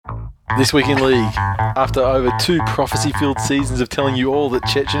This week in league, after over 2 prophecy-filled seasons of telling you all that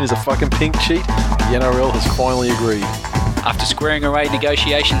Cecchin is a fucking pink sheet, the NRL has finally agreed. After squaring away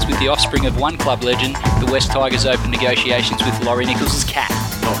negotiations with the offspring of one club legend, the West Tigers opened negotiations with Laurie Nichols' cat.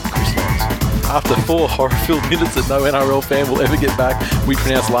 Not Chris Lyons. After 4 horror-filled minutes that no NRL fan will ever get back, we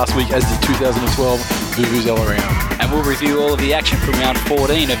pronounced last week as the 2012 Vuvuzela round. And we'll review all of the action from round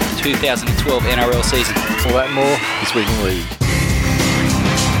 14 of the 2012 NRL season. All that and more this week in league.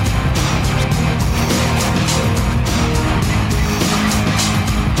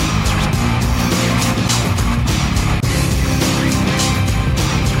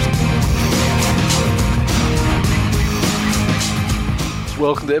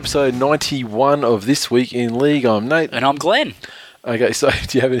 Welcome to episode 91 of This Week in League. I'm Nate. And I'm Glenn. Okay, so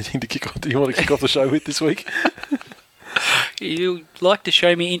do you have anything to kick off? Do you want to kick off the show with this week? You like to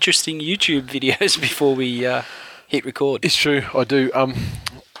show me interesting YouTube videos before we hit record. It's true, I do.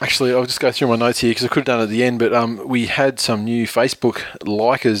 Actually, I'll just go through my notes here because I could have done it at the end, but we had some new Facebook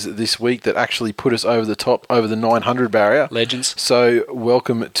likers this week that actually put us over the top, over the 900 barrier. Legends. So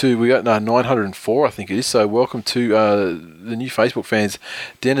welcome to, we got 904 I think it is, so welcome to the new Facebook fans,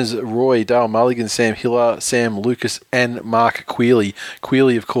 Dennis Roy, Dale Mulligan, Sam Hiller, Sam Lucas and Mark Quealy.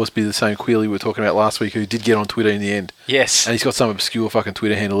 Quealy, of course, be the same Quealy we were talking about last week who did get on Twitter in the end. Yes. And he's got some obscure fucking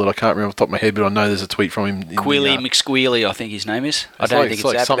Twitter handle that I can't remember off the top of my head, but I know there's a tweet from him. Quealy McSquealy, I think his name is. I don't think it's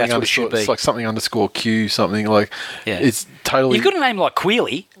that, but that's what it should be. It's like something underscore Q, something like, yeah. It's totally... You've got a name like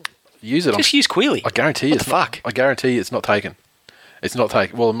Quealy. Use it. Just use Quealy. I guarantee you. What the fuck? I guarantee it's not taken. It's not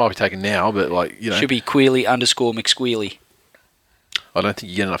taken. Well, it might be taken now, but like, you know. Should be Quealy underscore McSquealy. I don't think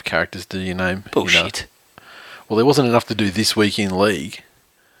you get enough characters to your name. Bullshit. Well, there wasn't enough to do This Week in League.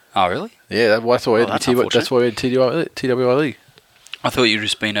 Oh, really? Yeah, that's why we had TWiL League. I thought you'd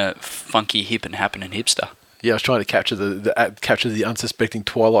just been a funky, hip and happening hipster. Yeah, I was trying to capture the unsuspecting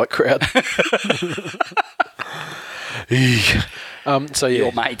Twilight crowd. So yeah,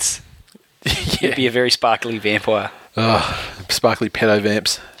 your mates. Yeah. You'd be a very sparkly vampire. Sparkly pedo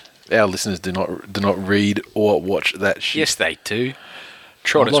vamps. Our listeners do not read or watch that shit. Yes, they do.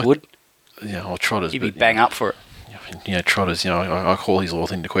 Trotters would. Yeah, well, Trotters. You'd be bang up for it. Yeah, Trotters. You know, I call his little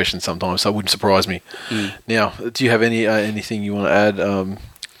thing into question sometimes, so it wouldn't surprise me. Mm. Now, do you have anything you want to add?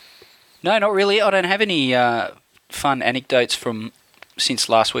 No, not really. I don't have any fun anecdotes from since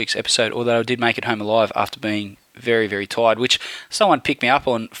last week's episode, although I did make it home alive after being very, very tired, which someone picked me up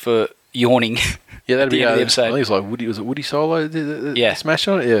on for yawning. Yeah, that'd be the end of the episode. I think it was like Woody. Was it Woody Solo? Yeah, smash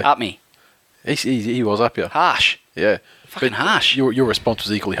on it. Yeah, up me. He was up you. Harsh. Yeah, fucking harsh. Your response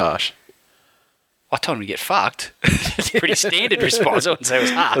was equally harsh. I told him to get fucked. It's a pretty standard response. I wouldn't say it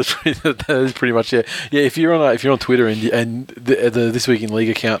was harsh. That is pretty much yeah. Yeah, if you're on Twitter and the This Week in League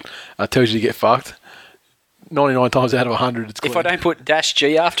account tells you to get fucked, 99 times out of 100 it's clean. If I don't put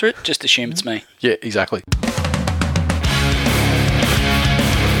 -G after it, just assume it's me. Yeah, exactly.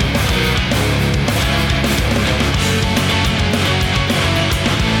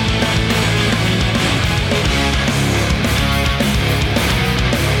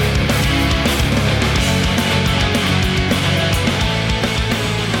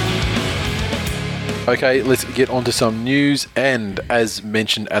 Okay, let's get on to some news, and as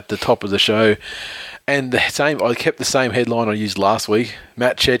mentioned at the top of the show, and I kept the same headline I used last week.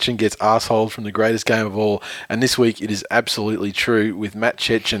 Matt Cecchin gets arseholed from the greatest game of all, and this week it is absolutely true, with Matt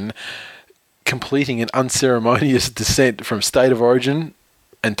Cecchin completing an unceremonious descent from State of Origin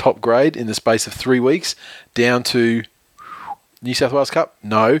and top grade in the space of 3 weeks down to New South Wales Cup.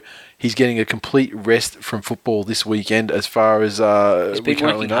 No, he's getting a complete rest from football this weekend as far as he's been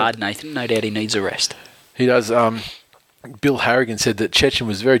working hard, Nathan. No doubt he needs a rest. He does. Bill Harrigan said that Cecchin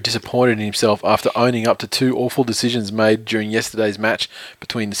was very disappointed in himself after owning up to 2 awful decisions made during yesterday's match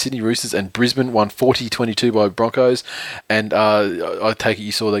between the Sydney Roosters and Brisbane, won 40-22 by Broncos. And I take it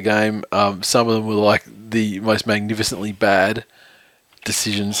you saw the game. Some of them were like the most magnificently bad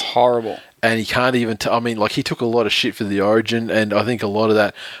decisions. Horrible. And he can't even... he took a lot of shit for the Origin, and I think a lot of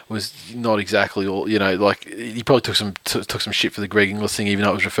that was not exactly all... You know, like, he probably took some shit for the Greg Inglis thing, even though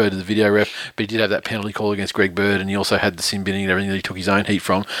it was referred to the video ref, but he did have that penalty call against Greg Bird, and he also had the sin binning and everything that he took his own heat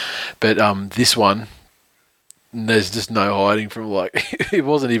from. But this one, there's just no hiding from, like... It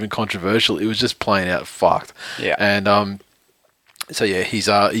wasn't even controversial. It was just plain out fucked. Yeah. And, so, yeah, he's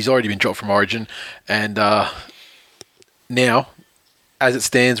already been dropped from Origin, and now... As it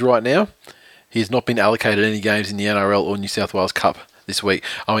stands right now, he has not been allocated any games in the NRL or New South Wales Cup this week.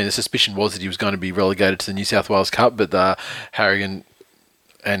 I mean, the suspicion was that he was going to be relegated to the New South Wales Cup, but Harrigan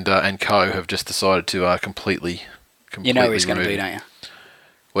and co have just decided to completely You know where he's going to be, don't you?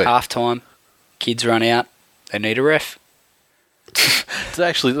 Where? Half time, kids run out, they need a ref.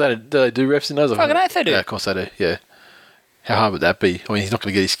 Do they do refs in those? Fucking oath they do. Yeah, of course they do, yeah. How hard would that be? I mean, he's not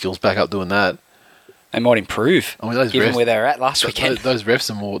going to get his skills back up doing that. They might improve, I mean, those given refs, where they were at last weekend. Those refs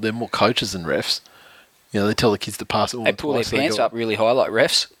they're more coaches than refs. You know, they tell the kids to pass it all They pull their pants up really high like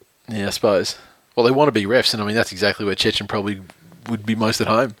refs. Yeah, I suppose. Well, they want to be refs, and I mean, that's exactly where Cecchin probably would be most at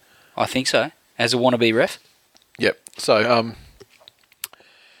home. I think so. As a wannabe ref. Yep. So,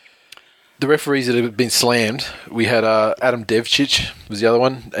 the referees that have been slammed, we had Adam Devcic was the other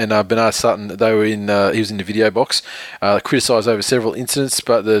one, and Bernard Sutton. They were in. He was in the video box, criticised over several incidents.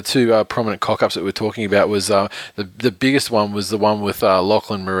 But the two prominent cock-ups that we're talking about was the biggest one was the one with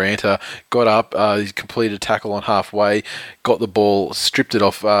Lachlan Miranda. Got up, he completed a tackle on halfway, got the ball, stripped it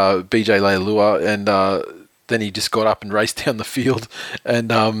off BJ Leilua, and then he just got up and raced down the field,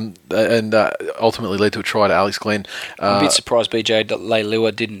 and ultimately led to a try to Alex Glenn. I'm a bit surprised BJ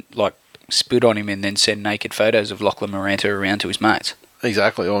Leilua didn't spit on him and then send naked photos of Lachlan Miranda around to his mates.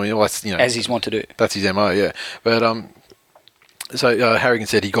 Exactly. I mean, that's, as he's want to do. That's his MO, yeah. But so Harrigan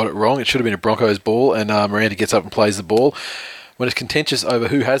said he got it wrong. It should have been a Broncos ball, and Miranda gets up and plays the ball. When it's contentious over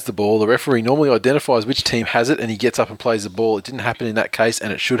who has the ball, the referee normally identifies which team has it, and he gets up and plays the ball. It didn't happen in that case,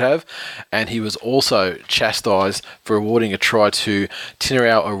 and it should have. And he was also chastised for awarding a try to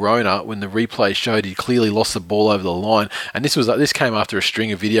Tinarau Arona when the replay showed he clearly lost the ball over the line. And this came after a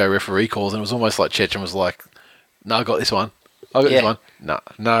string of video referee calls, and it was almost like Cecchin was like, "No, I got this one. I got this one.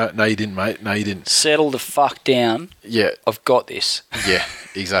 No, you didn't, mate. No, you didn't. Settle the fuck down. Yeah, I've got this." Yeah,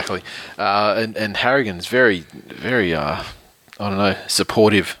 exactly. And Harrigan's very, very. I don't know,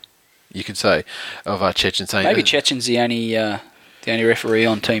 supportive, you could say, of Cecchin saying... Maybe Cecchin's the only referee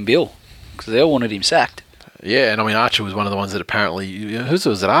on Team Bill, because they all wanted him sacked. Yeah, and I mean, Archer was one of the ones that apparently... Who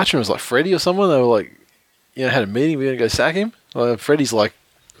was it, Archer? It was like Freddie or someone? They were like, had a meeting, we're going to go sack him? Freddie's like,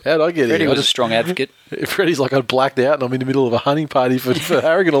 how'd I get Freddie here? was a strong advocate. Freddie's like, I blacked out and I'm in the middle of a hunting party for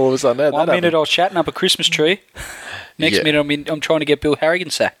Harrigan all of a sudden. One minute I was chatting up a Christmas tree. Next minute I'm trying to get Bill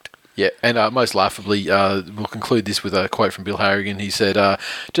Harrigan sacked. Yeah, and most laughably, we'll conclude this with a quote from Bill Harrigan. He said,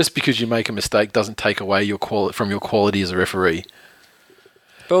 just because you make a mistake doesn't take away from your quality as a referee.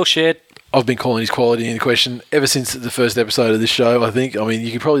 Bullshit. I've been calling his quality into question ever since the first episode of this show, I think. I mean,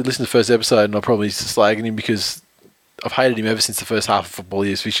 you could probably listen to the first episode and I'll probably slagging him because I've hated him ever since the first half of football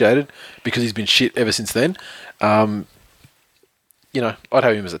he officiated, because he's been shit ever since then. I'd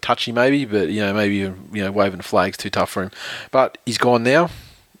have him as a touchy maybe, but, maybe waving the flag's too tough for him. But he's gone now.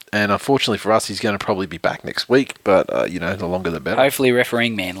 And unfortunately for us, he's going to probably be back next week. But, the longer the better. Hopefully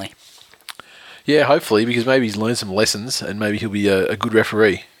refereeing Manly. Yeah, hopefully, because maybe he's learned some lessons and maybe he'll be a good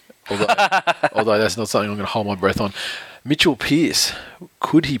referee. Although that's not something I'm going to hold my breath on. Mitchell Pearce,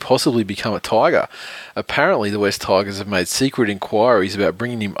 could he possibly become a Tiger? Apparently, the West Tigers have made secret inquiries about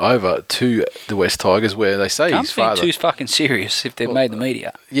bringing him over to the West Tigers, where they say his father... Can't be too fucking serious if they've made the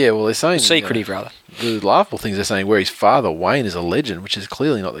media. Yeah, well, they're saying... Secretive, rather. The laughable things they're saying where his father, Wayne, is a legend, which is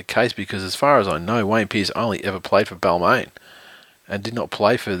clearly not the case, because as far as I know, Wayne Pearce only ever played for Balmain and did not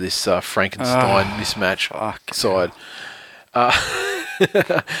play for this Frankenstein mismatch side.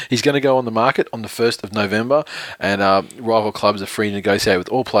 He's going to go on the market on the 1st of November, and rival clubs are free to negotiate with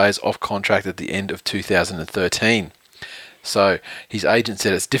all players off contract at the end of 2013. So his agent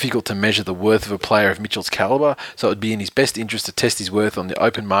said it's difficult to measure the worth of a player of Mitchell's calibre, so it would be in his best interest to test his worth on the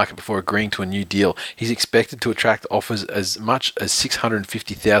open market before agreeing to a new deal. He's expected to attract offers as much as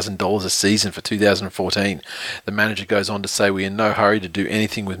 $650,000 a season for 2014. The manager goes on to say, "We are in no hurry to do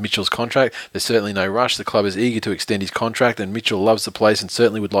anything with Mitchell's contract. There's certainly no rush. The club is eager to extend his contract, and Mitchell loves the place and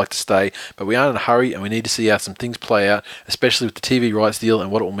certainly would like to stay, but we aren't in a hurry and we need to see how some things play out, especially with the TV rights deal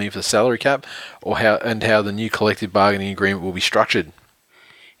and what it will mean for the salary cap, or how the new collective bargaining agreement will be structured."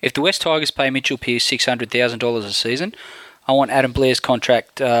 If the West Tigers pay Mitchell Pearce $600,000 a season, I want Adam Blair's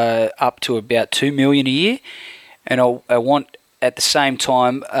contract up to about $2 million a year, and I want at the same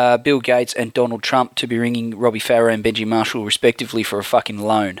time Bill Gates and Donald Trump to be ringing Robbie Farah and Benji Marshall respectively for a fucking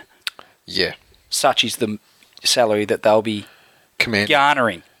loan. Yeah, such is the salary that they'll be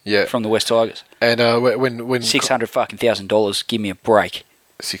garnering from the West Tigers. And when $600,000, give me a break.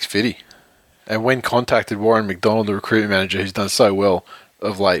 $650,000. And when contacted Warren McDonald, the recruitment manager, who's done so well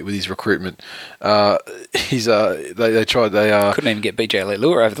of late with his recruitment, they tried. Couldn't even get BJ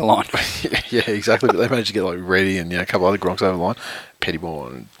Leilua over the line. Yeah, exactly. But they managed to get Reddy and a couple other Gronks over the line,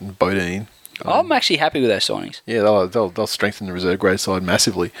 Pettibone and Bodine. I'm actually happy with those signings. Yeah, they'll strengthen the reserve grade side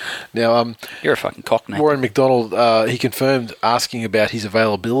massively. Now, you're a fucking cockney. Warren McDonald, he confirmed asking about his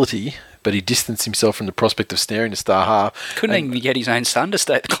availability, but he distanced himself from the prospect of snaring the star half. Couldn't even get his own son to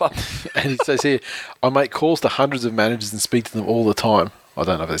stay at the club. And he says here, "I make calls to hundreds of managers and speak to them all the time. I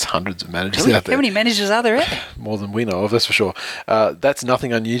don't know if there's hundreds of managers Really? out there. How many managers are there? More than we know of, that's for sure. That's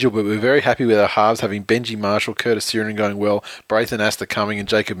nothing unusual, but we're very happy with our halves having Benji Marshall, Curtis Siren going well, Braithen Astor coming, and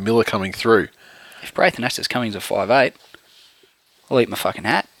Jacob Miller coming through. If Braithen Astor's coming to 5'8", I'll eat my fucking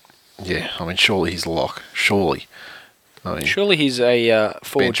hat. Yeah, I mean, surely he's a lock. Surely. I mean, Surely he's a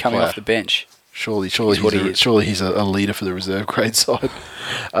forward bench coming player. off the bench. Surely he's a leader for the reserve grade side.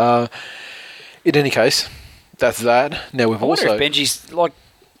 In any case, that's that. Now we've I wonder also... if Benji's like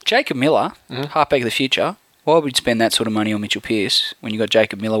Jacob Miller, halfback of the future. Why would you spend that sort of money on Mitchell Pearce when you got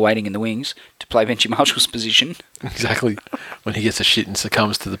Jacob Miller waiting in the wings to play Benji Marshall's position? Exactly. When he gets a shit and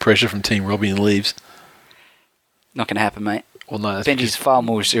succumbs to the pressure from Team Robbie and leaves. Not going to happen, mate. Well, no, that's Benji's far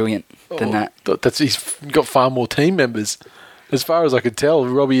more resilient than that. He's got far more team members. As far as I could tell,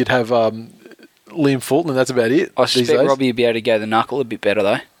 Robbie would have Liam Fulton, and that's about it. I suspect Robbie would be able to go the knuckle a bit better,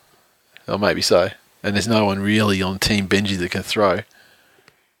 though. Oh, maybe so. And there's no one really on Team Benji that can throw.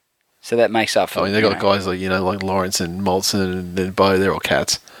 So that makes up for... I mean, they've got guys like, like Lawrence and Molson and Bo, they're all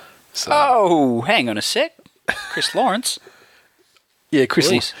cats. So. Oh, hang on a sec. Chris Lawrence. Yeah,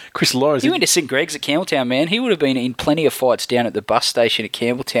 Chris Lawrence. He went to St Greg's at Campbelltown, man. He would have been in plenty of fights down at the bus station at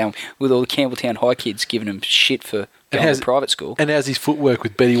Campbelltown with all the Campbelltown high kids giving him shit for going to private school. And how's his footwork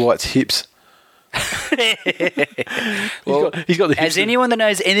with Betty White's hips? Well, he's got the hips. As anyone that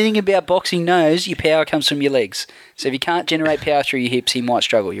knows anything about boxing knows, your power comes from your legs. So if you can't generate power through your hips, he might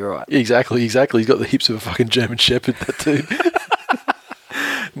struggle. You're right. Exactly. He's got the hips of a fucking German Shepherd, that too.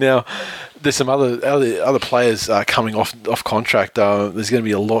 Now, there's some other players coming off contract. There's going to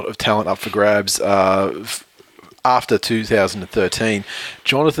be a lot of talent up for grabs after 2013.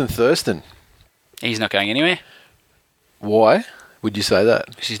 Jonathan Thurston. He's not going anywhere. Why would you say that?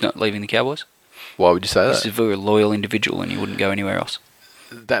 Because he's not leaving the Cowboys. Why would you say that? He's a very loyal individual and he wouldn't go anywhere else.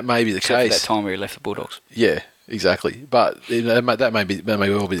 That may be the Except case. for that time where he left the Bulldogs. Yeah, exactly. But that may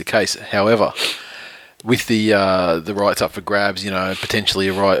well be the case. However, with the rights up for grabs, potentially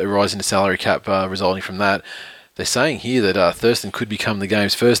a rise in the salary cap resulting from that, they're saying here that Thurston could become the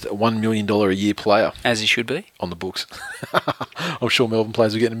game's first $1 million a year player. As he should be. On the books. I'm sure Melbourne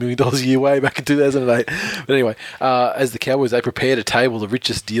players were getting $1 million a year way back in 2008. But anyway, as the Cowboys, they prepare to table the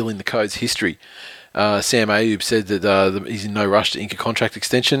richest deal in the code's history. Sam Ayoub said that he's in no rush to ink a contract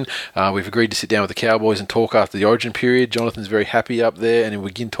extension. We've agreed to sit down with the Cowboys and talk after the origin period. Jonathan's very happy up there and he'll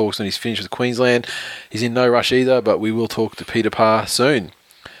begin talks when he's finished with Queensland. He's in no rush either, but we will talk to Peter Parr soon.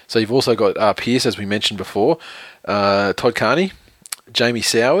 So you've also got Pearce, as we mentioned before, Todd Carney, Jamie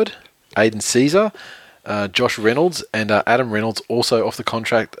Soward, Aiden Caesar, Josh Reynolds, and Adam Reynolds also off the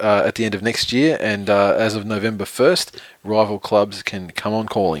contract at the end of next year. And as of November 1st, rival clubs can come on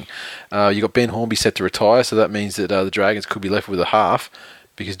calling. You've got Ben Hornby set to retire, so that means that the Dragons could be left with a half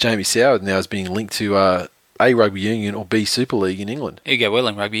because Jamie Soward now is being linked to A Rugby Union or B Super League in England. He'd go well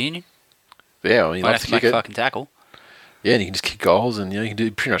in Rugby Union. Yeah, I mean, Might have to make a fucking tackle. Yeah, and he can just kick goals and you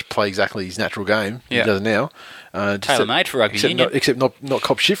can pretty much play exactly his natural game. Yeah. He does now. Tailor-made for Rugby Union. Except not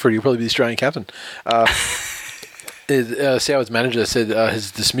cop shit for it. He'll probably be the Australian captain. Soward's manager said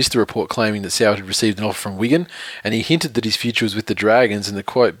has dismissed the report claiming that Soward had received an offer from Wigan, and he hinted that his future was with the Dragons, and the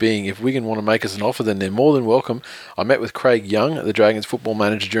quote being, "If Wigan want to make us an offer, then they're more than welcome. I met with Craig Young, the Dragons football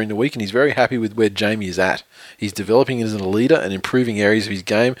manager, during the week, and he's very happy with where Jamie is at. He's developing as a leader and improving areas of his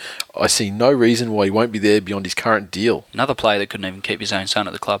game. I see no reason why he won't be there beyond his current deal." Another player that couldn't even keep his own son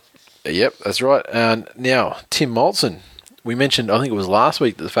at the club. Yep, that's right. And now, Tim Moulton. We mentioned, I think it was last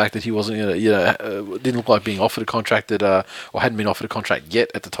week, the fact that he wasn't going to, didn't look like being offered a contract that, or hadn't been offered a contract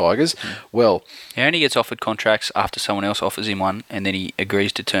yet at the Tigers. Well, he only gets offered contracts after someone else offers him one, and then he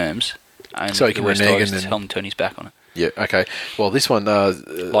agrees to terms. And so he can renege and tell him to turn his back on it. Yeah, okay. Well, this one...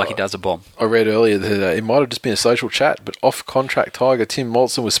 like he does a bomb. I read earlier that it might have just been a social chat, but off-contract Tiger Tim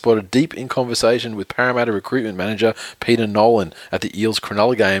Moulton was spotted deep in conversation with Parramatta recruitment manager Peter Nolan at the Eels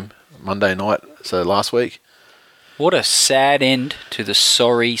Cronulla game Monday night, so last week. What a sad end to the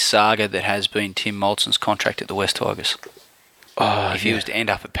sorry saga that has been Tim Moulton's contract at the West Tigers. Oh, if he was to end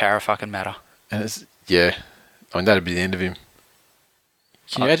up at Para-fucking-Matter. And I mean, that'd be the end of him.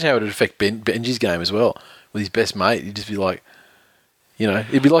 Can you imagine how it would affect Benji's game as well? With his best mate, he'd just be like,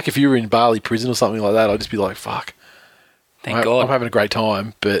 it'd be like if you were in Bali prison or something like that. I'd just be like, fuck. Thank God. I'm having a great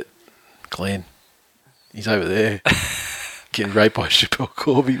time, but Glenn, he's over there getting raped by Chappelle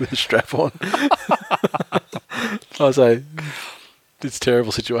Corby with a strap on. I say, it's a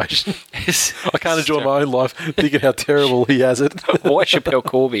terrible situation. I can't enjoy my own life thinking how terrible he has it. Why Chappelle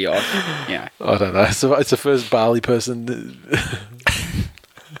Corby? I don't know. It's the first Bali person.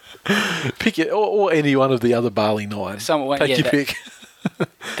 Pick it, or any one of the other Bali 9. Take your pick.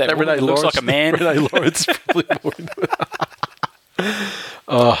 That Renee looks like a man. Renee Lawrence probably more into it.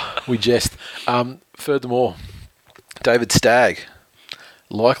 Oh, we jest. Furthermore, David Stagg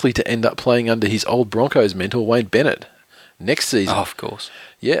likely to end up playing under his old Broncos mentor, Wayne Bennett, next season. Oh, of course.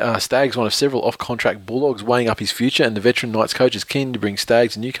 Yeah, Stagg's one of several off-contract Bulldogs weighing up his future, and the veteran Knights coach is keen to bring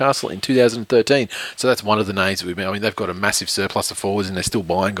Stagg to Newcastle in 2013. So that's one of the names that we've been. I mean, they've got a massive surplus of forwards, and they're still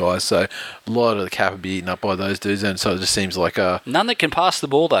buying guys. So a lot of the cap would be eaten up by those dudes, and so it just seems like none that can pass the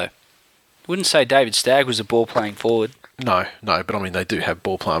ball though. Wouldn't say David Stagg was a ball-playing forward. No, but I mean they do have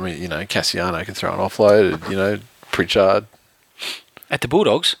ball play. I mean, Cassiano can throw an offload. Pritchard. At the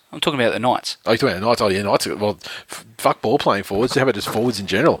Bulldogs? I'm talking about the Knights. Oh, you're talking about the Knights? Oh, yeah, Knights. Well, fuck ball-playing forwards. How about just forwards in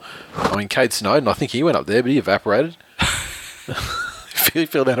general? I mean, Cade Snowden, I think he went up there, but he evaporated. He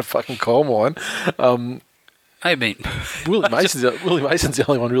fell down a fucking coal mine. I mean... Willie Mason's the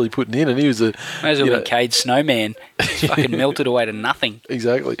only one really putting in, and he was a... May as well be Cade Snowman. He's fucking melted away to nothing.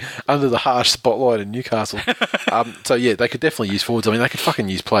 Exactly. Under the harsh spotlight in Newcastle. So, yeah, they could definitely use forwards. I mean, they could fucking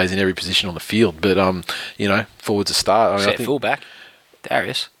use players in every position on the field, but, forwards a start. I think fullback.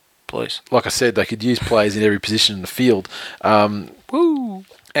 Darius, please. Like I said, they could use players in every position in the field. Woo!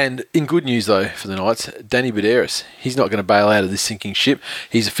 And in good news, though, for the Knights, Danny Buderis, he's not going to bail out of this sinking ship.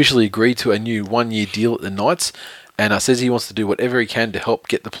 He's officially agreed to a new one-year deal at the Knights, and says he wants to do whatever he can to help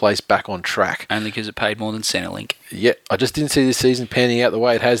get the place back on track. Only because it paid more than Centrelink. Yeah, I just didn't see this season panning out the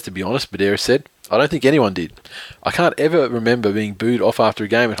way it has, to be honest, Buderis said. I don't think anyone did. I can't ever remember being booed off after a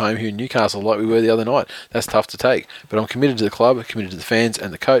game at home here in Newcastle like we were the other night. That's tough to take. But I'm committed to the club, committed to the fans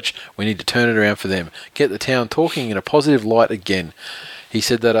and the coach. We need to turn it around for them. Get the town talking in a positive light again. He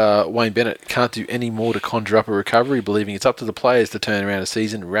said that Wayne Bennett can't do any more to conjure up a recovery, believing it's up to the players to turn around a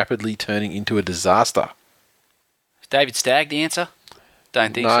season rapidly turning into a disaster. Is David Stagg the answer?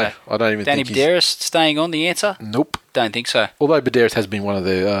 Don't think so. No, I don't even think Danny Buderis staying on the answer? Nope. Don't think so. Although Buderis has been one of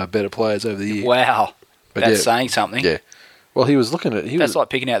the better players over the year. Wow. That's saying something. Yeah. Well, he was looking at... That's like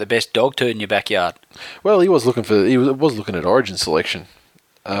picking out the best dog turd in your backyard. Well, he was looking at Origin selection,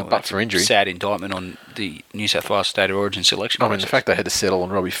 but for injury. Sad indictment on the New South Wales State of Origin selection. I mean, the fact they had to settle on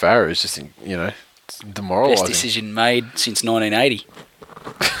Robbie Farah is just, demoralising. Best decision made since 1980.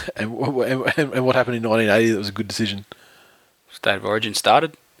 and what happened in 1980 that was a good decision? State of Origin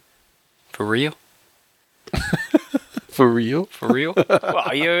started. For real. For real? For real?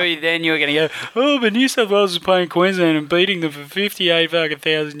 Well, you were going to go, but New South Wales was playing Queensland and beating them for 58 fucking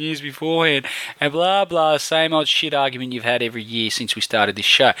thousand years beforehand, and blah, blah, same old shit argument you've had every year since we started this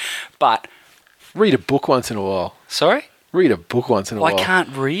show. But... read a book once in a while. Sorry? Read a book once in a while. I can't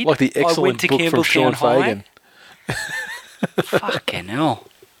read. Like the excellent book from Sean Fagan. Fucking hell.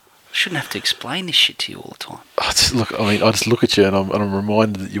 I shouldn't have to explain this shit to you all the time. I just look at you and I'm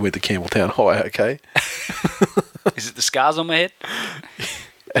reminded that you went to Campbelltown High, okay? Is it the scars on my head?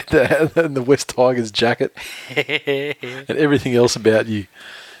 and the West Tigers jacket. And everything else about you.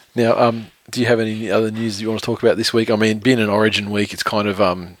 Now, do you have any other news you want to talk about this week? I mean, being an Origin week, it's kind of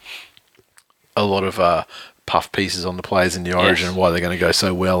a lot of puff pieces on the players in the Origin and why they're going to go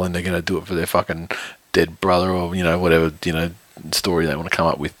so well, and they're going to do it for their fucking dead brother or, whatever, story they want to come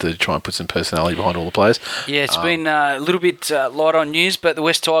up with to try and put some personality behind all the players. Yeah, it's been a little bit light on news, but the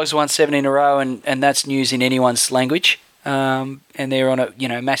West Tigers won 7 in a row, and that's news in anyone's language. And they're on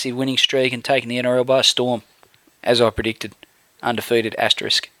a massive winning streak and taking the NRL by storm, as I predicted. Undefeated,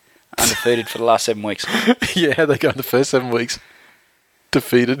 asterisk. Undefeated for the last 7 weeks. Yeah, how'd they go in the first 7 weeks?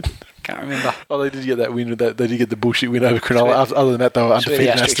 Defeated. Can't remember. Oh, they did get that win. They did get the bullshit win over Cronulla. Other than that, they were undefeated,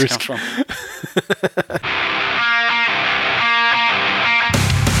 asterisk. Come from.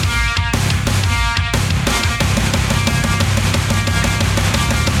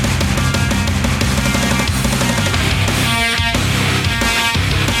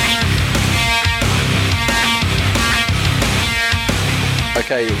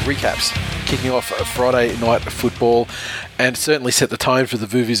 Okay, recaps. Kicking off Friday night football, and certainly set the tone for the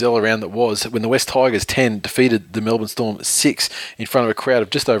Vuvuzela round that was when the West Tigers 10 defeated the Melbourne Storm 6 in front of a crowd of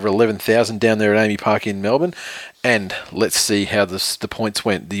just over 11,000 down there at Amy Park in Melbourne. And let's see how the points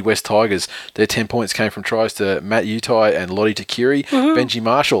went. The West Tigers, their 10 points came from tries to Matt Utai and Lottie Takiri. Benji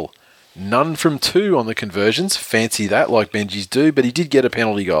Marshall, none from 2 on the conversions. Fancy that, like Benji's do, but he did get a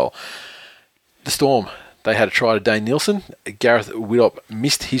penalty goal. The Storm, they had a try to Dane Nielsen. Gareth Widdop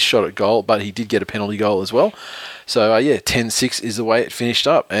missed his shot at goal, but he did get a penalty goal as well. So, 10-6 is the way it finished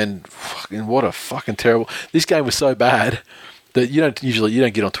up. And what a fucking terrible... This game was so bad that you don't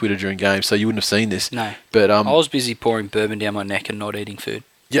get on Twitter during games, so you wouldn't have seen this. No. But I was busy pouring bourbon down my neck and not eating food.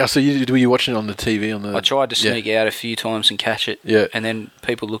 Yeah, so were you watching it on the TV? I tried to sneak out a few times and catch it. Yeah. And then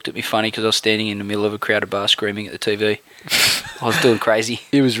people looked at me funny because I was standing in the middle of a crowded bar screaming at the TV. I was doing crazy.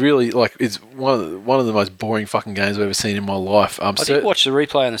 It was really, it's one of the most boring fucking games I've ever seen in my life. I did watch the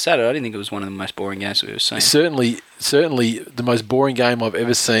replay on the Saturday. I didn't think it was one of the most boring games I've ever seen. Certainly the most boring game I've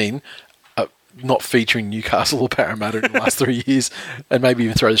ever seen, not featuring Newcastle or Parramatta in the last 3 years, and maybe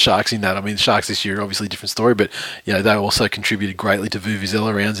even throw the Sharks in that. I mean, the Sharks this year are obviously a different story, but they also contributed greatly to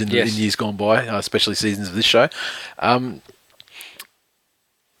Vuvuzela rounds in years gone by, especially seasons of this show. It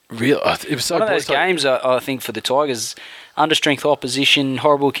was so one of those games, I think, for the Tigers, under-strength opposition,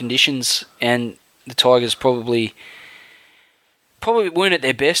 horrible conditions, and the Tigers probably weren't at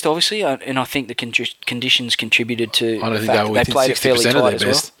their best, obviously, and I think the conditions contributed to I don't the think fact they were that they played it fairly tight as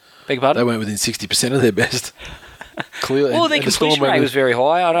well. Beg your pardon? They weren't within 60% of their best. Clearly. Well, their completion rate was very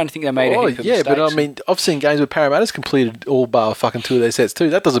high. I don't think they made a heap of mistakes. But I mean, I've seen games where Parramatta's completed all bar fucking 2 of their sets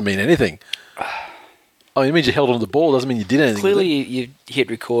too. That doesn't mean anything. I mean, it means you held on to the ball. Doesn't mean you did anything. Clearly, you hit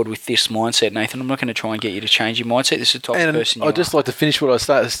record with this mindset, Nathan. I'm not going to try and get you to change your mindset. This is the type of person you I'd just like to finish what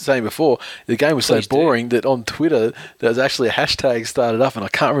I was saying before. The game was so boring that on Twitter there was actually a hashtag started up, and I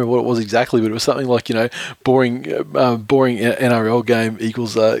can't remember what it was exactly, but it was something like boring NRL game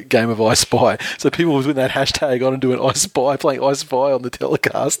equals game of I Spy. So people was putting that hashtag on and doing I Spy, playing I Spy on the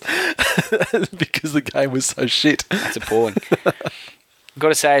telecast because the game was so shit. That's appalling. Got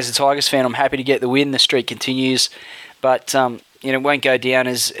to say, as a Tigers fan, I'm happy to get the win. The streak continues, but it won't go down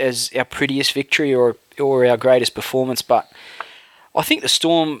as our prettiest victory or our greatest performance. But I think the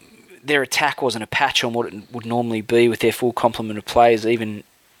Storm, their attack wasn't a patch on what it would normally be with their full complement of players, even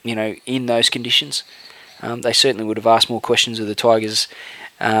in those conditions. They certainly would have asked more questions of the Tigers.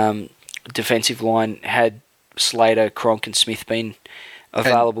 Defensive line had Slater, Cronk, and Smith been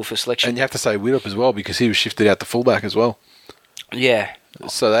available for selection, and you have to say Widdop as well because he was shifted out to fullback as well. Yeah.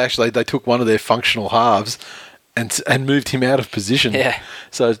 So they took one of their functional halves and moved him out of position. Yeah.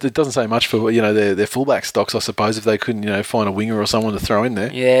 So it doesn't say much for their fullback stocks, I suppose, if they couldn't find a winger or someone to throw in there.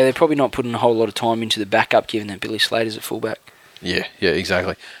 Yeah, they're probably not putting a whole lot of time into the backup, given that Billy Slater's at fullback. Yeah,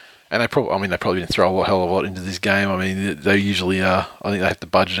 exactly. And they probably didn't throw a hell of a lot into this game. I mean, they usually I think they have to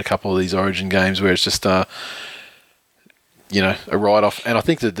budget a couple of these Origin games where it's just a write-off. And I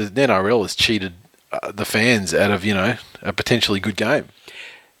think that the NRL has cheated the fans out of a potentially good game.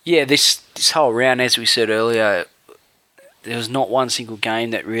 Yeah, this whole round, as we said earlier, there was not one single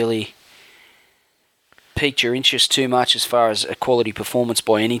game that really piqued your interest too much as far as a quality performance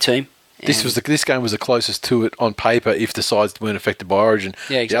by any team. This game was the closest to it on paper if the sides weren't affected by Origin.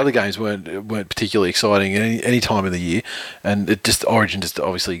 Yeah, exactly. The other games weren't particularly exciting any time of the year, and Origin just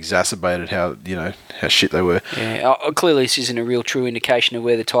obviously exacerbated how shit they were. Yeah, clearly this isn't a real true indication of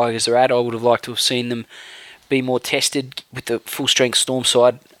where the Tigers are at. I would have liked to have seen them be more tested with the full strength Storm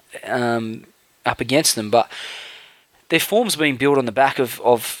side up against them, but their form's been built on the back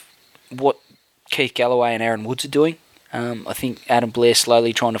of what Keith Galloway and Aaron Woods are doing. I think Adam Blair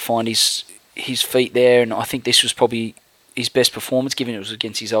slowly trying to find his feet there, and I think this was probably his best performance, given it was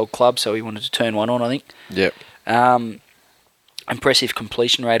against his old club, so he wanted to turn one on, I think. Yep. Impressive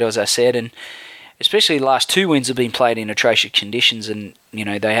completion rate, as I said, and especially the last 2 wins have been played in atrocious conditions, and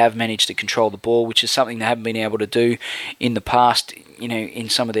they have managed to control the ball, which is something they haven't been able to do in the past, in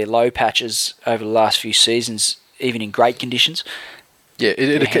some of their low patches over the last few seasons, even in great conditions. Yeah,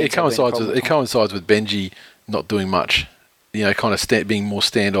 it coincides with Benji not doing much, kind of being more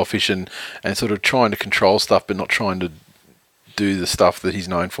standoffish and sort of trying to control stuff, but not trying to do the stuff that he's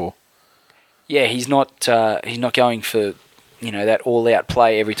known for. Yeah, he's not going for that all-out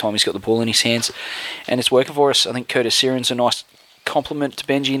play every time he's got the ball in his hands, and it's working for us. I think Curtis Siren's a nice compliment to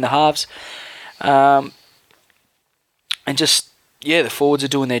Benji in the halves, and the forwards are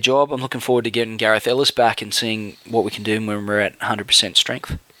doing their job. I'm looking forward to getting Gareth Ellis back and seeing what we can do when we're at 100%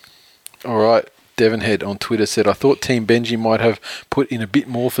 strength. All right. Devonhead on Twitter said, I thought Team Benji might have put in a bit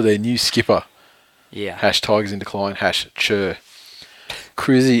more for their new skipper. Yeah. #Tigers in decline, #Chur.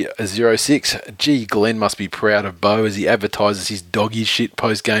 Cruzy06, gee, Glenn must be proud of Bo as he advertises his doggy shit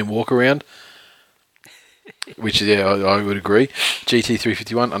post-game walk-around. Which, I would agree.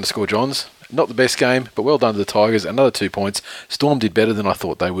 GT351 _Johns. Not the best game, but well done to the Tigers. Another 2 points. Storm did better than I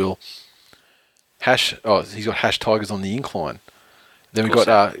thought they will. He's got #Tigers on the incline. Then we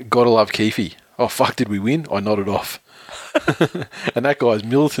got Gotta Love Keefe. Oh, fuck, did we win? I nodded off. And that guy's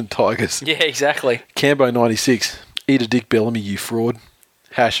Militant Tigers. Yeah, exactly. Cambo96. Eat a dick, Bellamy, you fraud.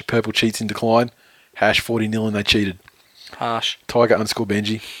 #Purple cheats in decline. #40-0 and they cheated. Harsh. Tiger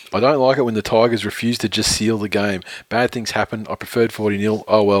 _Benji. I don't like it when the Tigers refuse to just seal the game. Bad things happen. I preferred 40-0.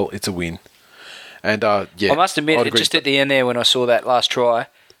 Oh, well, it's a win. And, I must admit, just at the end there when I saw that last try,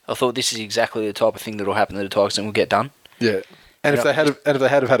 I thought this is exactly the type of thing that will happen to the Tigers and will get done. Yeah. And if they had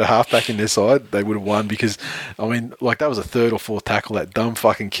had a halfback in their side, they would have won because, I mean, like that was a third or fourth tackle, that dumb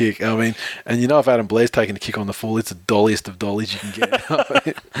fucking kick. I mean, and you know if Adam Blair's taking the kick on the full, it's the dolliest of dollies you can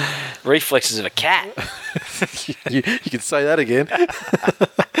get. Reflexes of a cat. you can say that again.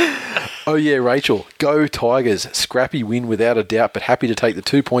 Oh yeah, Rachel, go Tigers. Scrappy win without a doubt, but happy to take the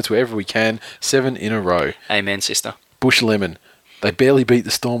 2 points wherever we can. 7 in a row. Amen, sister. Bush Lemon. They barely beat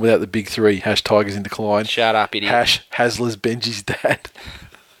the Storm without the big three. Tigers in decline. Shut up, idiot. Hasler's Benji's dad.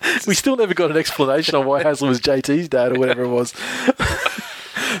 We still never got an explanation on why Hasler was JT's dad or whatever it was.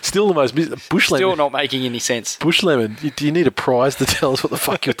 Still the most... Bush Lemon. Still not making any sense. Bush Lemon, do you need a prize to tell us what the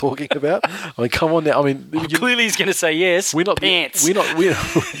fuck you're talking about? I mean, come on now. I mean... Clearly he's going to say yes. We're not Pants. We're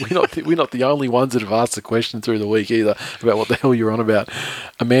not the only ones that have asked the question through the week either about what the hell you're on about.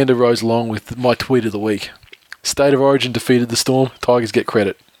 Amanda Rose Long with my tweet of the week. State of Origin defeated the Storm. Tigers get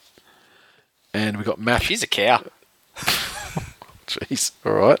credit. And we got Math. She's a cow. Jeez.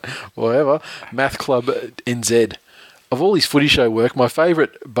 All right. Whatever. Math Club NZ. Of all his footy show work, my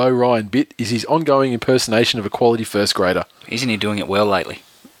favourite Bo Ryan bit is his ongoing impersonation of a quality first grader. Isn't he doing it well lately?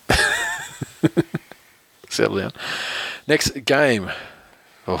 Settle down. Next game.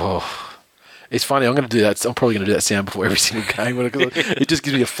 Oh, it's funny. I'm going to do that. I'm probably going to do that sound before every single game. It just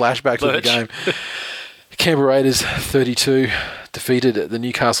gives me a flashback to the game. Canberra Raiders 32 defeated the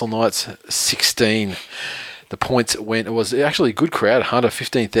Newcastle Knights 16. The points went. It was actually a good crowd. Hunter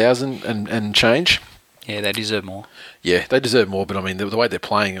 15,000 and change. Yeah, they deserve more. Yeah, they deserve more. But I mean, the way they're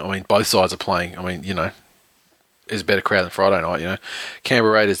playing. I mean, both sides are playing. I mean, you know, it's a better crowd than Friday night. You know,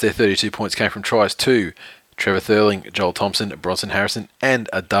 Canberra Raiders. Their 32 points came from tries to Trevor Thurling, Joel Thompson, Bronson Harrison, and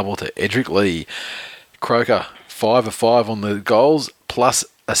a double to Edric Lee. Croker 5 of 5 on the goals plus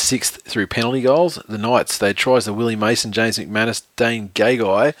a 6th through penalty goals. The Knights, they tries to Willie Mason, James McManus, Dane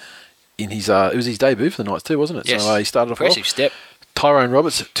Gagai in his it was his debut for the Knights too, wasn't it? Yes. So he started off Impressive well. Step. Tyrone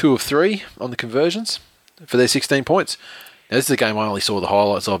Roberts 2 of 3 on the conversions for their 16 points. Now this is a game I only saw the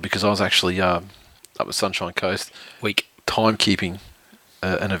highlights of because I was actually up at Sunshine Coast Week timekeeping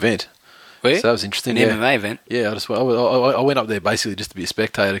an event. Where? So that was interesting. An MMA event. Yeah, I went up there basically just to be a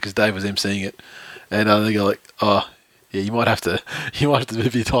spectator because Dave was emceeing it, and they go like, oh. Yeah, you might have to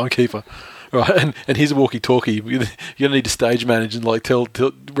be a timekeeper, right? And here's a walkie-talkie. You're gonna need to stage manage and like tell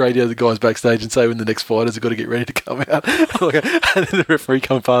radio the guys backstage and say when the next fighters have got to get ready to come out. And then the referee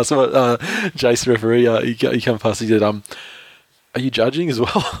come past. Jace, the referee, he come past. He said, "Are you judging as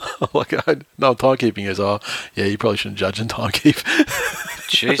well?" I'm like, "No, I'm timekeeping." He goes, "Oh, yeah, you probably shouldn't judge and timekeep."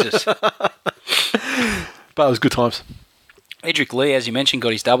 Jesus. But it was good times. Edric Lee, as you mentioned,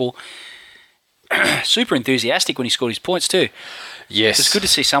 got his double. Super enthusiastic when he scored his points too. Yes. It's good to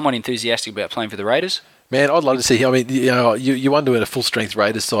see someone enthusiastic about playing for the Raiders. Man, I'd love to see him. I mean, you know, you wonder in a full-strength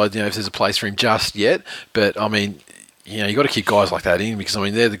Raiders side, you know, if there's a place for him just yet. But, I mean, you know, you got to keep guys like that in because, I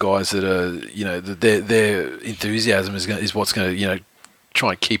mean, they're the guys that are, you know, their enthusiasm is what's going to, you know, try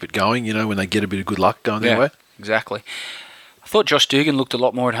and keep it going, you know, when they get a bit of good luck going their way. Exactly. I thought Josh Dugan looked a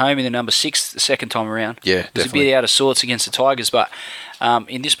lot more at home in the number 6 the second time around. Yeah, definitely. He was a bit out of sorts against the Tigers, but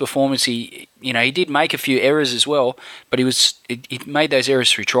in this performance, he did make a few errors as well, but he made those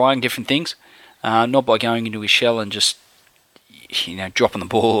errors through trying different things, not by going into his shell and just, you know, dropping the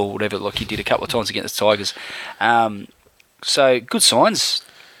ball or whatever, like he did a couple of times against the Tigers. So good signs.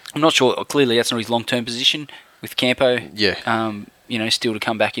 I'm not sure. Clearly, that's not his long-term position with Campo. Yeah. You know, still to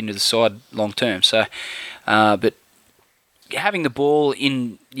come back into the side long-term. So, but having the ball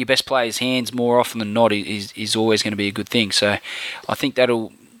in your best player's hands more often than not is always going to be a good thing. So I think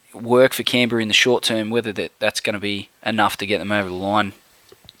that'll work for Canberra in the short term, whether that's going to be enough to get them over the line,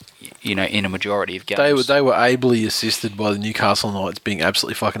 you know, in a majority of games. They were ably assisted by the Newcastle Knights being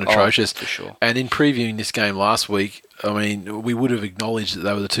absolutely fucking atrocious. For sure. And in previewing this game last week, I mean, we would have acknowledged that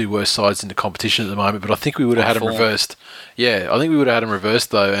they were the two worst sides in the competition at the moment, but I think we would have had them reversed. Yeah, I think we would have had them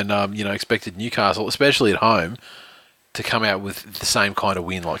reversed, though, and, you know, expected Newcastle, especially at home, to come out with the same kind of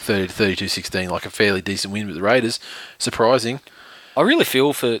win, like 30-32-16, like a fairly decent win with the Raiders. Surprising. I really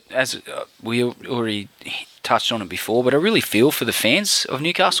feel for, as we already touched on it before, but I really feel for the fans of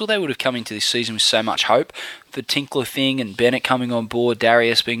Newcastle. They would have come into this season with so much hope. The Tinkler thing and Bennett coming on board,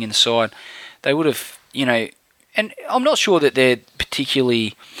 Darius being in the side. They would have, you know, and I'm not sure that they're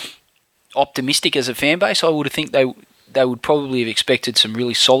particularly optimistic as a fan base. I would have think they would probably have expected some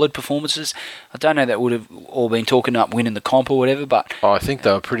really solid performances. I don't know that would have all been talking up winning the comp or whatever, but I think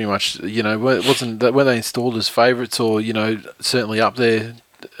they were pretty much, you know, were they installed as favourites or, you know, certainly up there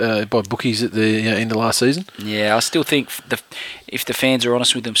by bookies at the end of last season? Yeah, I still think if the fans are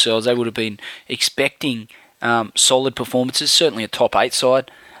honest with themselves, they would have been expecting solid performances, certainly a top 8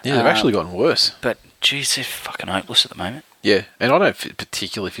 side. Yeah, they've actually gotten worse. But, geez, they're fucking hopeless at the moment. Yeah, and I don't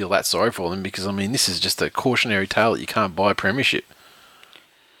particularly feel that sorry for them because, I mean, this is just a cautionary tale that you can't buy a premiership.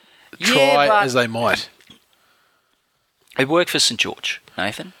 Try as they might. It worked for St George,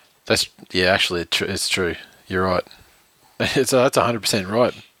 Nathan. Actually, it's true. You're right. That's 100%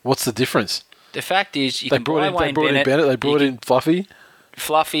 right. What's the difference? The fact is, They brought in Bennett. They brought in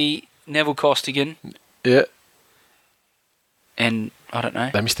Fluffy, Neville Costigan. Yeah. And, I don't know.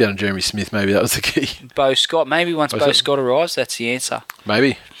 They missed out on Jeremy Smith. Maybe that was the key. Bo Scott. Maybe once Bo Scott arrives, that's the answer.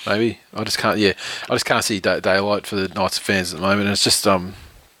 Maybe. I just can't. Yeah, I just can't see daylight for the Knights fans at the moment. And it's just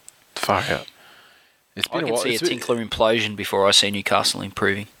far out. I can see a Tinkler implosion before I see Newcastle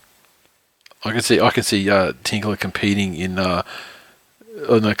improving. I can see Tinkler competing in.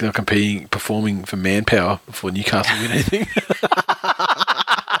 Not competing, performing for Manpower before Newcastle win anything.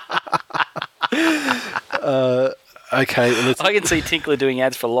 Okay, I can see Tinkler doing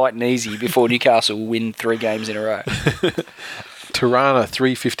ads for Light and Easy before Newcastle win 3 games in a row. Tirana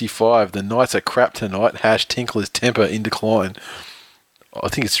 355. The Knights are crap tonight. Tinkler's temper in decline. I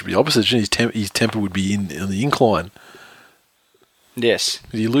think it's the opposite. His temper would be in the incline. Yes.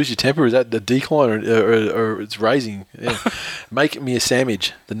 Do you lose your temper? Is that the decline or it's raising? Yeah. Make me a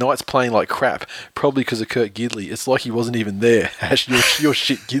sandwich. The Knights playing like crap, probably because of Kurt Gidley. It's like he wasn't even there. Your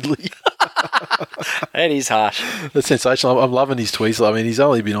shit, Gidley. That is harsh. That's sensational. I'm loving his tweets. I mean, he's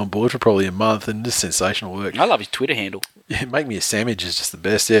only been on board for probably a month, and just sensational work. I love his Twitter handle. Yeah, make me a sandwich is just the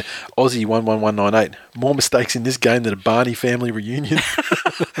best. Yeah, Aussie 11198. More mistakes in this game than a Barney family reunion.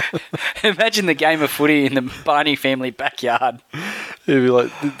 Imagine the game of footy in the Barney family backyard. It'd be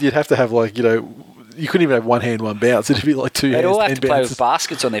like you'd have to have you couldn't even have one hand, one bounce. It'd be like 2 hands. They'd all have to play bounces. with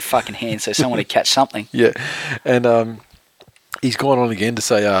baskets on their fucking hands so someone would catch something. Yeah, and he's gone on again to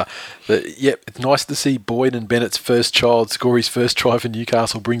say that, it's nice to see Boyd and Bennett's first child score his first try for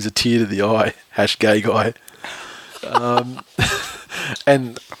Newcastle brings a tear to the eye. #gay guy.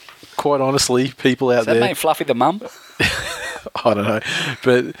 And quite honestly, people out there... Does that mean Fluffy the mum? I don't know.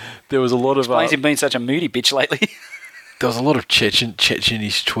 But there was a lot of... Explains him being such a moody bitch lately. There was a lot of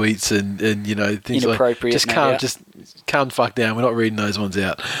Chechen-ish tweets and things inappropriate. Like... Just calm the fuck down. We're not reading those ones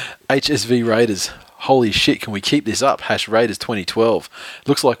out. HSV Raiders... Holy shit, can we keep this up? #Raiders 2012.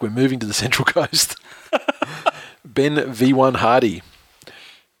 Looks like we're moving to the Central Coast. Ben V1 Hardy,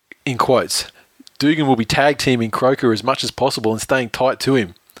 in quotes, Dugan will be tag teaming Croker as much as possible and staying tight to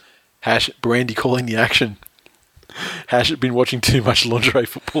him. Brandy calling the action. Been watching too much lingerie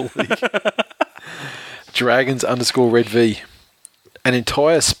football league. Dragons _Red V. An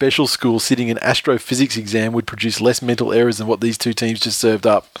entire special school sitting an astrophysics exam would produce less mental errors than what these two teams just served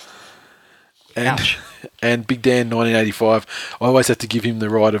up. And Big Dan 1985. I always have to give him the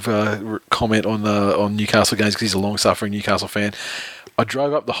right of comment on Newcastle games because he's a long-suffering Newcastle fan. I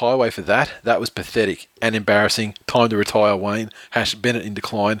drove up the highway for that. That was pathetic and embarrassing. Time to retire Wayne. Bennett in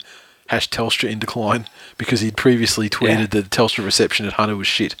decline. Telstra in decline because he'd previously tweeted that the Telstra reception at Hunter was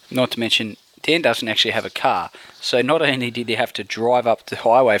shit. Not to mention, Dan doesn't actually have a car. So not only did he have to drive up the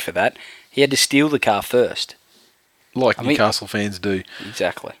highway for that, he had to steal the car first. Newcastle fans do.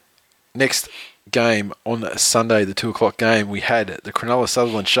 Exactly. Next game on Sunday, the 2:00 game, we had the Cronulla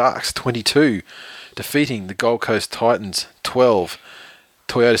Sutherland Sharks 22 defeating the Gold Coast Titans 12.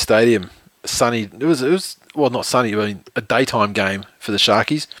 Toyota Stadium, sunny. It was not sunny, but a daytime game for the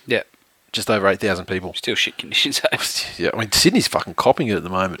Sharkies. Yeah. Just over 8,000 people. Still shit conditions. Yeah, I mean, Sydney's fucking copping it at the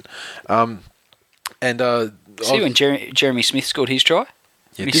moment. See when Jeremy Smith scored his try?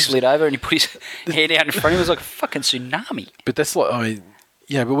 Yeah, he slid over and he put his head out in front. It was like a fucking tsunami. But that's like, I mean,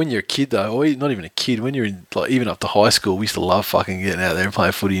 yeah, but when you're a kid though, or not even a kid, when you're in even up to high school, we used to love fucking getting out there and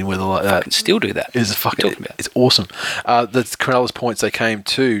playing footy in weather like that. I can still do that. It's awesome. The Cronulla's points, they came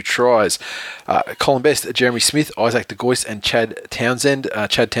 2 tries. Colin Best, Jeremy Smith, Isaac De Gois and Chad Townsend.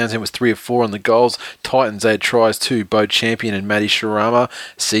 Chad Townsend was 3 of 4 on the goals. Titans, they had tries too. Bo Champion and Matty Sharama.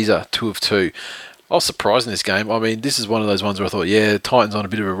 Caesar, 2 of 2. I was surprised in this game. I mean, this is one of those ones where I thought, yeah, Titans on a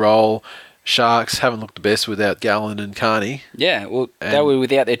bit of a roll. Sharks haven't looked the best without Gallen and Carney. Yeah, well, they were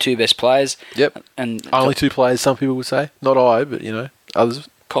without their 2 best players. Yep. And only 2 players, some people would say. Not I, but, others.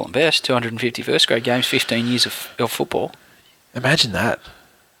 Colin Best, 250 first grade games, 15 years of football. Imagine that.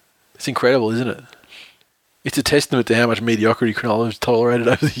 It's incredible, isn't it? It's a testament to how much mediocrity Cronulla has tolerated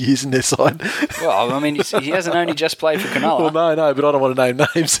over the years in their side. Well, I mean, he hasn't only just played for Cronulla. Well, no, but I don't want to name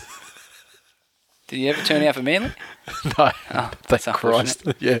names. Did he ever turn out for Manly? No. Oh, thank Christ.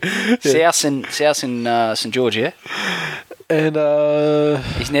 Yeah. South and St George, yeah? And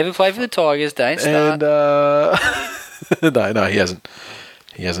he's never played for the Tigers, don't start. And no, he hasn't.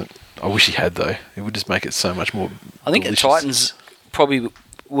 He hasn't. I wish he had though. It would just make it so much more I think delicious. the Titans probably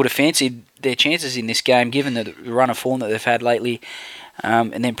would have fancied their chances in this game, given the run of form that they've had lately.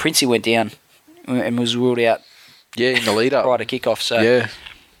 And then Princey went down and was ruled out. Yeah, in the lead up prior to kickoff. So yeah,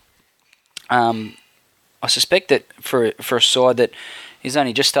 I suspect that for a side that is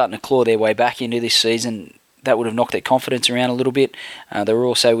only just starting to claw their way back into this season, that would have knocked their confidence around a little bit. They were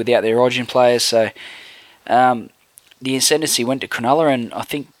also without their origin players, so the ascendancy went to Cronulla, and I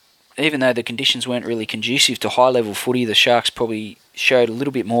think even though the conditions weren't really conducive to high-level footy, the Sharks probably showed a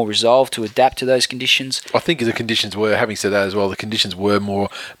little bit more resolve to adapt to those conditions. I think the conditions were, having said that as well, the conditions were more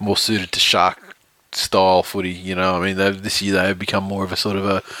suited to Shark style footy. You know, I mean, this year they have become more of a sort of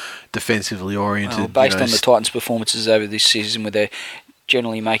a defensively oriented. Well, based on the Titans' performances over this season, where they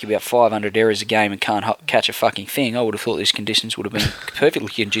generally make about 500 errors a game and can't catch a fucking thing, I would have thought these conditions would have been perfectly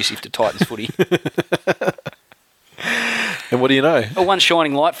conducive to Titans footy. And what do you know? One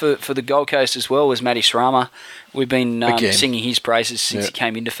shining light for the Gold Coast as well was Matty Srama. We've been singing his praises since he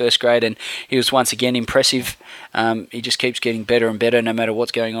came into first grade, and he was once again impressive. He just keeps getting better and better no matter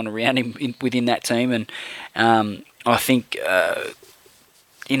what's going on around him within that team. And I think,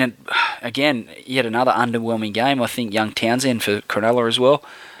 again, yet another underwhelming game. I think young Townsend for Cronulla as well.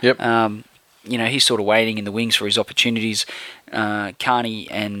 Yep. He's sort of waiting in the wings for his opportunities. Carney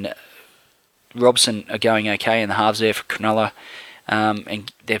and Robson are going okay in the halves there for Cronulla,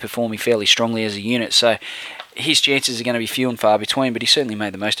 and they're performing fairly strongly as a unit. So his chances are going to be few and far between, but he certainly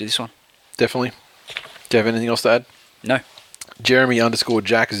made the most of this one. Definitely. Do you have anything else to add? No.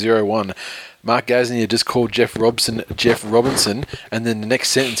 Jeremy_Jack01. Mark Gasnier just called Jeff Robinson, and then the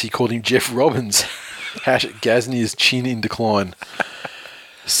next sentence he called him Jeff Robbins. Gasnier's chin in decline.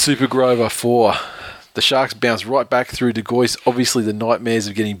 Super Grover 4. The Sharks bounced right back through De Gois. Obviously, the nightmares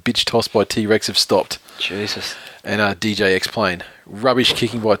of getting bitch-tossed by T-Rex have stopped. Jesus. And DJ explained. Rubbish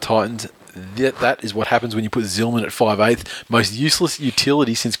kicking by Titans. That is what happens when you put Zillman at 5'8". Most useless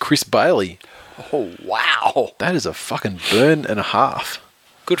utility since Chris Bailey. Oh, wow. That is a fucking burn and a half.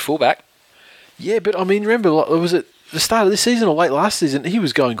 Good fullback. Yeah, but I mean, remember, was it the start of this season or late last season? He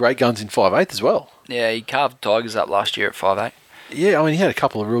was going great guns in 5'8" as well. Yeah, he carved Tigers up last year at 5'8". Yeah, I mean, he had a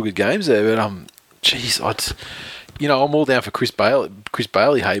couple of real good games there, but jeez, I'm all down for Chris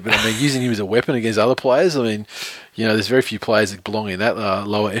Bailey hate, but I mean, using him as a weapon against other players, I mean, there's very few players that belong in that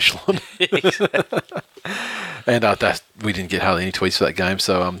lower echelon. And we didn't get hardly any tweets for that game,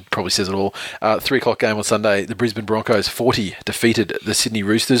 so probably says it all. 3 o'clock game on Sunday, the Brisbane Broncos 40 defeated the Sydney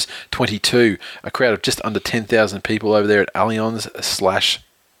Roosters 22. A crowd of just under 10,000 people over there at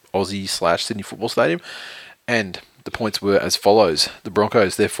Allianz/Aussie/Sydney Football Stadium, and the points were as follows. The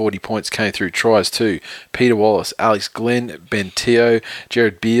Broncos, their 40 points came through tries to Peter Wallace, Alex Glenn, Ben Teo,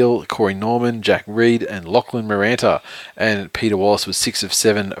 Jared Beale, Corey Norman, Jack Reed, and Lachlan Maranta. And Peter Wallace was 6 of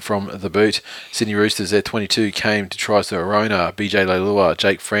 7 from the boot. Sydney Roosters, their 22 came to tries to Arona, BJ Leilua,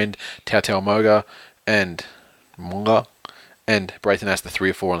 Jake Friend, Tautau Moga, and Monga, and Brayton Astor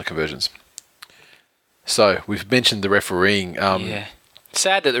 3 of 4 on the conversions. So, we've mentioned the refereeing. Yeah.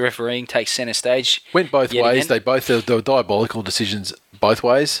 Sad that the refereeing takes centre stage. Went both ways. They were diabolical decisions both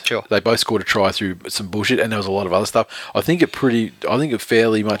ways. Sure. They both scored a try through some bullshit, and there was a lot of other stuff. I think it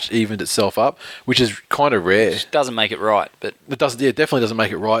fairly much evened itself up, which is kind of rare. Which doesn't make it right, but it doesn't. Yeah, definitely doesn't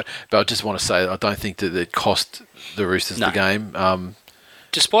make it right. But I just want to say that I don't think that it cost the Roosters the game.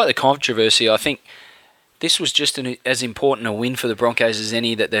 Despite the controversy, I think this was just as important a win for the Broncos as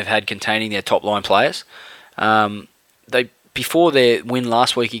any that they've had containing their top line players. Before their win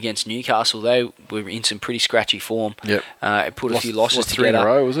last week against Newcastle, they were in some pretty scratchy form. Yep. It put a few losses together. 3 in a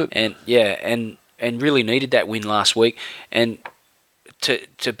row, was it? And and really needed that win last week. And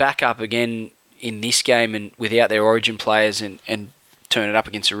to back up again in this game and without their origin players and turn it up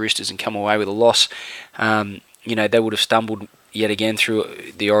against the Roosters and come away with a loss, they would have stumbled yet again through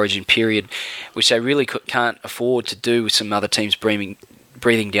the origin period, which they really can't afford to do with some other teams breathing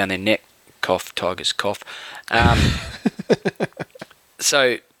down their neck. Cough, Tigers, cough.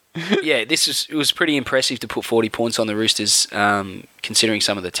 So, yeah, it was pretty impressive to put 40 points on the Roosters, considering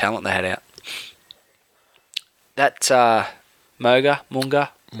some of the talent they had out. That Monga,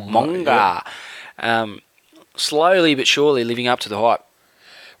 slowly but surely living up to the hype.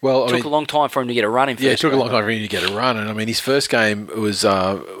 Well, it took a long time for him to get a run in first. Yeah, it took a long time for him to get a run. And, I mean, his first game was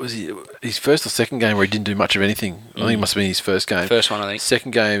his first or second game where he didn't do much of anything. I think it must have been his first game. First one, I think.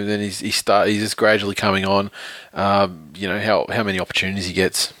 Second game, then he's just gradually coming on. How many opportunities he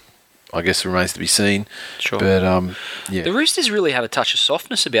gets, I guess, remains to be seen. Sure. But, yeah. The Roosters really have a touch of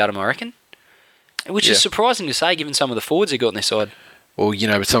softness about him, I reckon. Which is surprising to say, given some of the forwards they've got on their side. Well,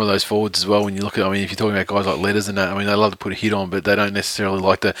 but some of those forwards as well, when you look at, if you're talking about guys like Letters and that, they love to put a hit on, but they don't necessarily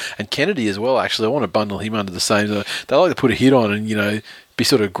like to, and Kennedy as well, actually, I want to bundle him under the same, they like to put a hit on and, be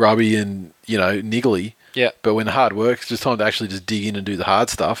sort of grubby and, niggly. Yeah. But when the hard work, it's just time to actually just dig in and do the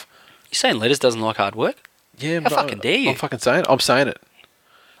hard stuff. You saying Letters doesn't like hard work? Yeah, How fucking dare you? I'm fucking saying it. I'm saying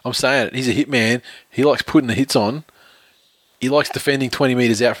it. He's a hit man. He likes putting the hits on. He likes defending 20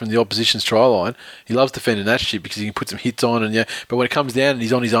 metres out from the opposition's try line. He loves defending that shit because he can put some hits on. But when it comes down and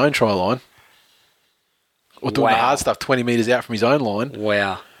he's on his own try line, or doing the hard stuff 20 metres out from his own line.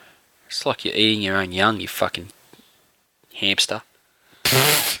 Wow. It's like you're eating your own young, you fucking hamster.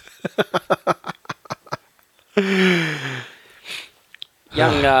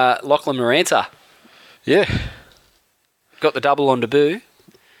 Young Lachlan Maranta. Yeah. Got the double on debut.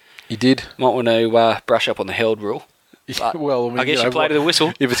 He did. Might want to brush up on the held rule. Well, I guess you play to the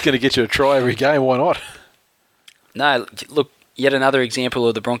whistle. If it's going to get you a try every game, why not? No, look, yet another example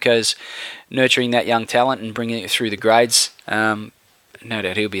of the Broncos nurturing that young talent and bringing it through the grades. No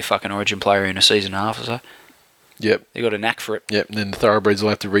doubt he'll be a fucking Origin player in a season and a half or so. Yep. They got a knack for it. Yep, and then the thoroughbreds will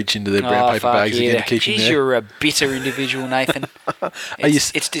have to reach into their brown paper bags again to keep him there. You're a bitter individual, Nathan.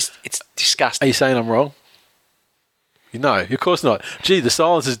 It's disgusting. Are you saying I'm wrong? No, of course not. Gee, the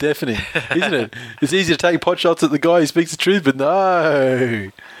silence is deafening, isn't it? It's easy to take pot shots at the guy who speaks the truth, but no.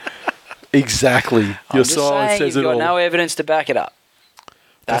 Exactly. Your silence says it all. You've got no evidence to back it up.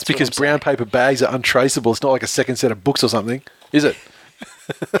 That's because brown paper bags are untraceable. It's not like a second set of books or something, is it?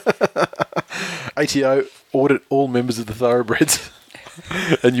 ATO, audit all members of the thoroughbreds,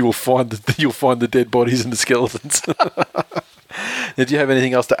 and you will find the dead bodies and the skeletons. Now, do you have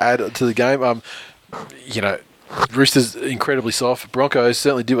anything else to add to the game? Roosters incredibly soft. Broncos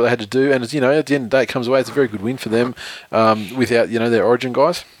certainly did what they had to do, and at the end of the day, it comes away. It's a very good win for them without their Origin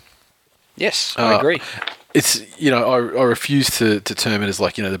guys. Yes, I agree. It's I refuse to term it as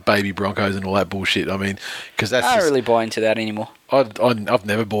like the baby Broncos and all that bullshit. I mean, because that's I don't really buy into that anymore. I've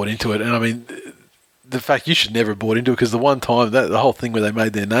never bought into it, and I mean, the fact you should never have bought into it because the one time the whole thing where they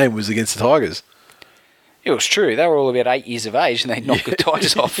made their name was against the Tigers. It was true. They were all about 8 years of age and they knocked the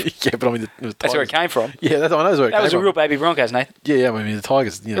Tigers off. Yeah, but I mean, that's where it came from. Yeah, I know where it came from. That was a real baby Broncos, Nathan. Yeah, I mean, the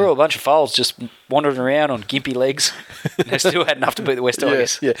Tigers. They were all a bunch of foals just wandering around on gimpy legs. And they still had enough to beat the West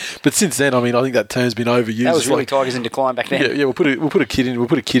Tigers. Yeah, but since then, I mean, I think that term's been overused. That was really Tigers in decline back then. Yeah, we'll put a kid in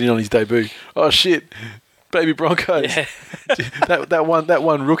on his debut. Oh shit. Baby Broncos. Yeah. that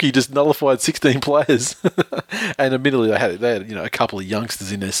one rookie just nullified 16 players. And admittedly they had a couple of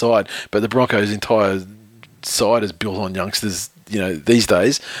youngsters in their side, but the Broncos' entire side is built on youngsters, these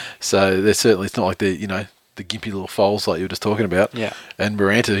days. So they're certainly, it's not like they're, the gimpy little foals like you were just talking about. Yeah. And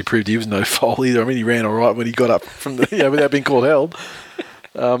Maranta, he proved he was no foal either. I mean, he ran all right when he got up from the, without being called held.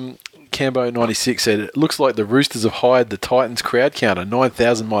 Cambo96 said, it looks like the Roosters have hired the Titans crowd counter,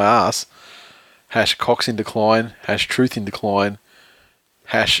 9,000 my ass. #Cox in decline, #truth in decline,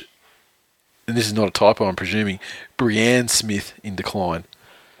 and this is not a typo, I'm presuming, Brianne Smith in decline.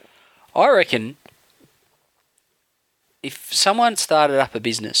 I reckon if someone started up a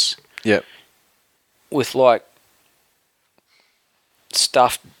business with like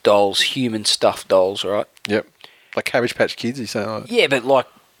stuffed dolls, human stuffed dolls, right? Yep. Like Cabbage Patch Kids, you saying? Like? Yeah, but like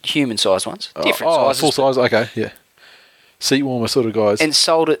human-sized ones. Different sizes. Full size, okay, yeah. Seat warmer sort of guys. And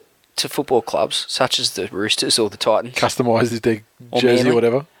sold it to football clubs, such as the Roosters or the Titans. Customised their jersey or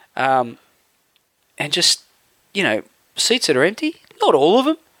whatever. And just, seats that are empty. Not all of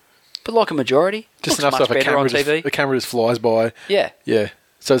them, but like a majority. Just enough stuff the camera just flies by. Yeah. Yeah.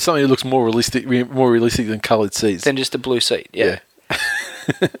 So it's something that looks more realistic than coloured seats. Than just a blue seat, yeah.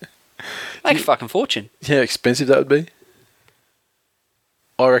 Make a fucking fortune. Yeah, expensive that would be.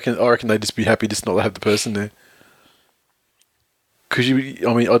 I reckon they'd just be happy just not to have the person there. Because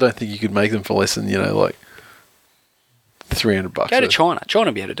I don't think you could make them for less than, like $300. Go to China. China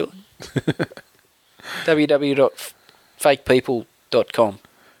will be able to do it. www.fakepeople.com.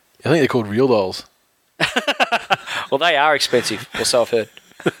 I think they're called real dolls. Well, they are expensive, or so I've heard.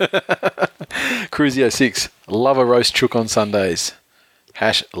 Cruzio6, love a roast chook on Sundays.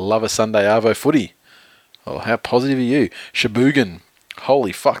 #love a Sunday Arvo footy. Oh, how positive are you? Shabugan,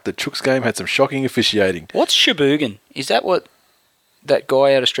 holy fuck, the Chooks game had some shocking officiating. What's Shabugan? Is that what that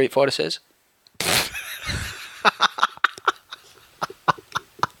guy out of Street Fighter says?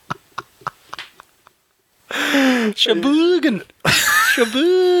 Shabugan.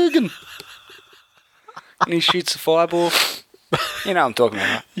 Shabugan. And he shoots a fireball. You know what I'm talking about,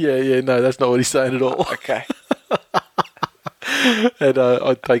 right? Yeah, no, that's not what he's saying at all. Okay. And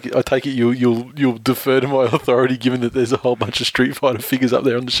I take it you'll defer to my authority given that there's a whole bunch of Street Fighter figures up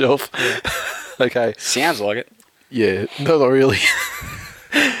there on the shelf. Yeah. Okay. Sounds like it. Yeah, no, not really.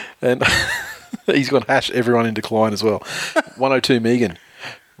 And he's gone #everyone in decline as well. 102 Megan.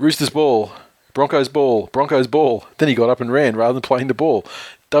 Roosters ball. Broncos ball. Then he got up and ran rather than playing the ball.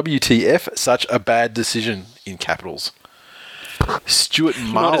 WTF, such a bad decision in capitals. Stuart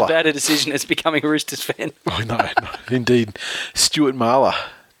Marler. Not as bad a decision as becoming a Roosters fan. Oh, no, indeed. Stuart Marler.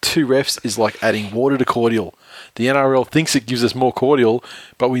 2 refs is like adding water to cordial. The NRL thinks it gives us more cordial,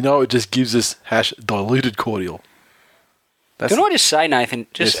 but we know it just gives us diluted cordial. Can I just say, Nathan,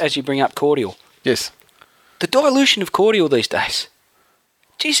 Yes. as you bring up cordial, Yes. the dilution of cordial these days,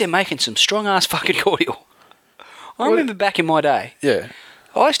 geez, they're making some strong-ass fucking cordial. I remember back in my day, Yeah.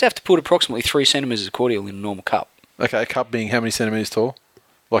 I used to have to put approximately 3 centimetres of cordial in a normal cup. Okay, a cup being how many centimetres tall?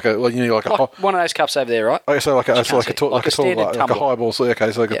 Like a One of those cups over there, right? Okay, so like a standard tumbler. highball. So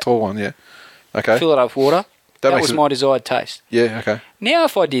okay, so like a tall one, yeah. Okay. Fill it up with water. That makes was it- my desired taste. Yeah. Okay. Now,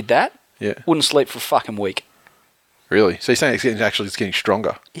 if I did that, Yeah. wouldn't sleep for a fucking week. Really? So you're saying it's getting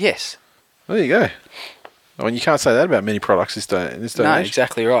stronger? Yes. Well, there you go. I mean, you can't say that about many products this day and No, age.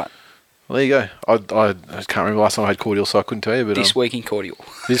 exactly right. Well, there you go. I can't remember the last time I had cordial, so I couldn't tell you. But This week in cordial.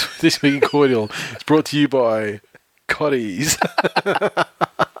 this week in cordial is brought to you by Cotties.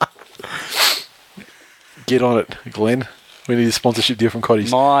 Get on it, Glenn. We need a sponsorship deal from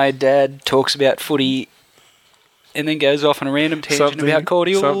Cotties. My dad talks about footy and then goes off on a random tangent about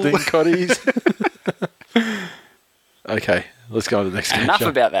cordial. Something Cotties. Okay, let's go on to the next game. Enough shall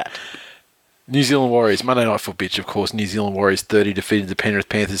we? about that. New Zealand Warriors, Monday Night Football bitch, of course. New Zealand Warriors 30 defeated the Penrith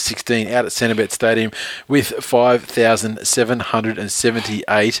Panthers 16 out at Centrebet Stadium with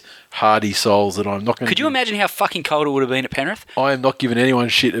 5,778 hardy souls that I'm not going to... Could you imagine how fucking cold it would have been at Penrith? I am not giving anyone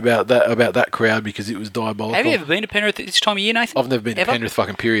shit about that crowd because it was diabolical. Have you ever been to Penrith at this time of year, Nathan? I've never been to Penrith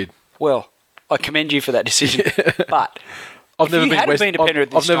fucking period. Well, I commend you for that decision. But I've if you hadn't been to Penrith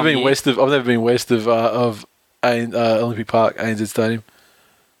this time of year... I've never been west of Olympic Park, ANZ Stadium.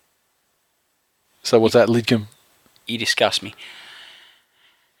 So what's that, Lidcombe? You disgust me.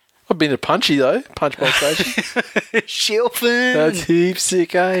 I've been to Punchy though, Punch Bowl Station. Shilfin! That's heaps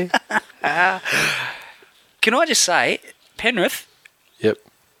sick, eh? Can I just say, Penrith Yep.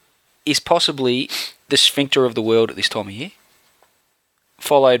 is possibly the sphincter of the world at this time of year,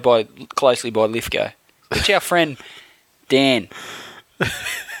 followed closely by Lithgow. It's our friend Dan,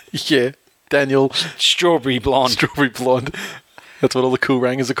 Yeah. Daniel. Strawberry Blonde. Strawberry Blonde. That's what all the cool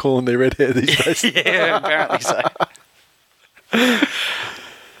rangers are calling their red hair these days. Yeah, apparently so.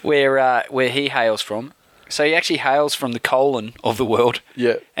 Where he hails from. So he actually hails from the colon of the world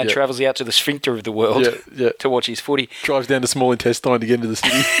Yeah. and yeah. travels out to the sphincter of the world Yeah. to watch his footy. Drives down to small intestine to get into the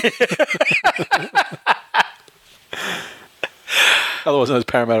city. Otherwise known as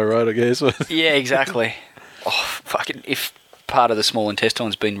Parramatta Road, I guess. Yeah, exactly. Oh, fucking, if part of the small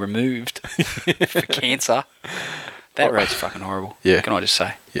intestine's been removed for cancer, that road's fucking horrible. Yeah. Can I just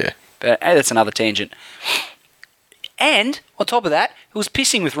say? Yeah. But hey, that's another tangent. And on top of that, it was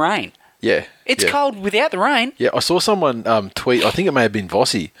pissing with rain. Yeah. It's yeah. cold without the rain. Yeah, I saw someone tweet, I think it may have been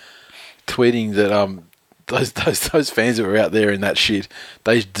Vossi, tweeting that those fans that were out there in that shit,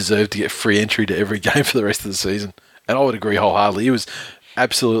 they deserve to get free entry to every game for the rest of the season. And I would agree wholeheartedly. It was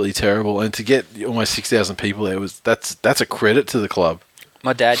absolutely terrible. And to get almost 6,000 people there, that's a credit to the club.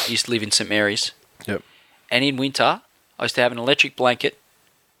 My dad used to live in St Mary's. Yep. And in winter, I used to have an electric blanket,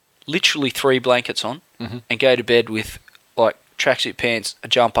 literally 3 blankets on, and go to bed with like tracksuit pants, a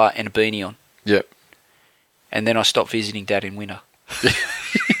jumper, and a beanie on. Yep. And then I stopped visiting Dad in winter.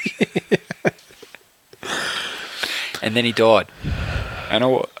 And then he died. And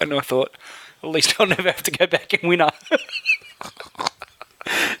I thought, at least I'll never have to go back in winter.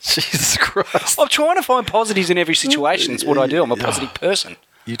 Jesus Christ. I'm trying to find positives in every situation. It's what I do. I'm a positive person.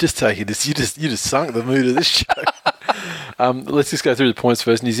 You just taken this. You just sunk the mood of this show. Let's just go through the points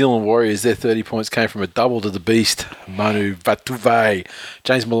first. New Zealand Warriors, their 30 points came from a double to the beast, Manu Vatuvei,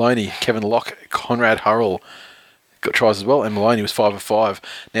 James Maloney, Kevin Locke, Conrad Hurrell got tries as well, and Maloney was 5 of 5.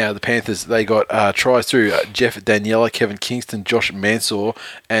 Now the Panthers, they got tries through Jeff Daniela, Kevin Kingston, Josh Mansour,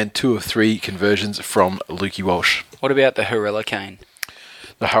 and 2 of 3 conversions from Lukey Walsh. What about the Hurricane?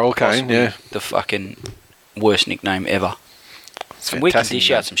 The Hurricane, yeah, The fucking worst nickname ever. it's We can fantastic dish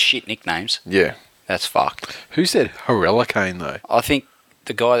name. out some shit nicknames. Yeah. That's fucked. Who said Hurricane though? I think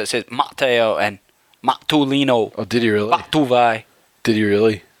the guy that says Matteo and Matulino, Oh, did he really? Batuvai, Did he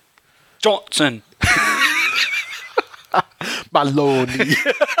really? Johnson, Maloney,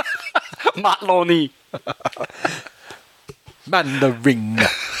 Matloni. Mandarin.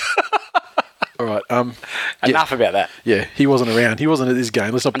 All right. Enough about that. Yeah, he wasn't around. He wasn't at this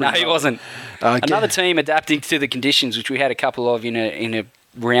game. Let's not. No, bring he him up. wasn't. Another team adapting to the conditions, which we had a couple of in a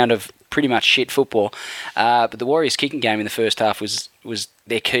round of pretty much shit football. But the Warriors' kicking game in the first half was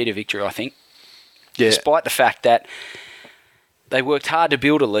their key to victory, I think. Yeah. Despite the fact that they worked hard to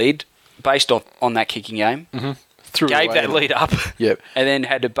build a lead, based on that kicking game. Mm-hmm. Gave that lead up, yep, and then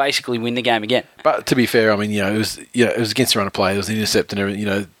had to basically win the game again. But to be fair, I mean, it was against the run of play. There was an intercept and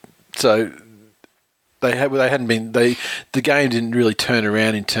everything, so the game didn't really turn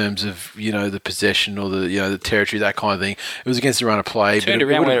around in terms of the possession or the territory, that kind of thing. It was against the run of play. It turned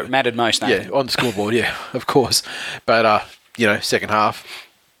around where it mattered most. Yeah, on the scoreboard, yeah, of course. But second half,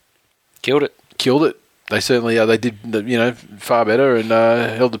 killed it. They certainly they did far better and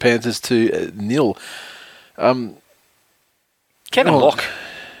held the Panthers to 0. Kevin Locke,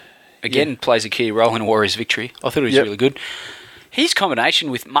 again, plays a key role in a Warriors' victory. I thought he was really good. His combination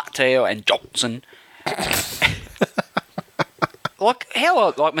with Mateo and Johnson,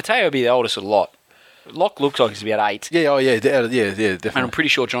 Mateo would be the oldest of the lot. Locke looks like he's about 8. Yeah, definitely. And I'm pretty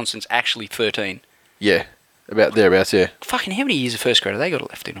sure Johnson's actually 13. Yeah, about thereabouts, yeah. Fucking how many years of first grade have they got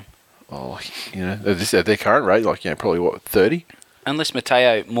left in them? Oh, at their current rate, probably 30? Unless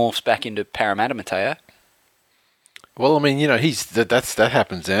Mateo morphs back into Parramatta Mateo. Well, I mean, that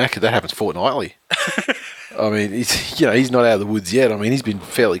happens now. That happens fortnightly. I mean, he's not out of the woods yet. I mean, he's been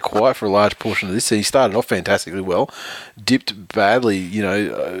fairly quiet for a large portion of this season. He started off fantastically well, dipped badly,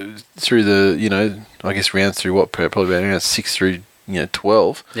 through the, I guess rounds through probably about 6 through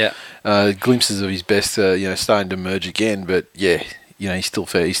 12. Yeah. Glimpses of his best, starting to emerge again. But yeah, he's still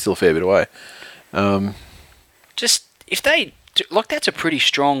a fair bit away. Just if they that's a pretty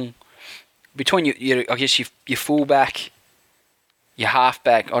strong. Between I guess your fullback, your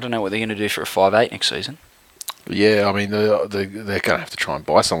halfback. I don't know what they're going to do for a 5'8" next season. Yeah, I mean they're going to have to try and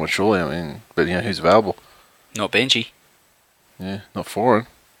buy someone surely. I mean, but who's available? Not Benji. Yeah, not foreign.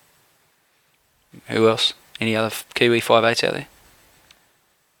 Who else? Any other Kiwi 5'8" out there?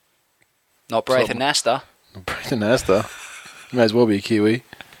 Not Braithen Nasta. Braithen Nasta. May as well be a Kiwi.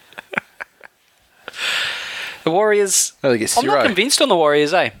 The Warriors. Oh, they get I'm not convinced on the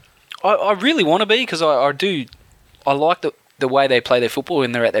Warriors, eh? I really want to be because I like the way they play their football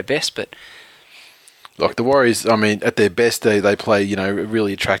when they're at their best, but like the Warriors, I mean, at their best they play a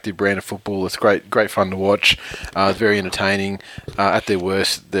really attractive brand of football. It's great fun to watch. It's very entertaining. At their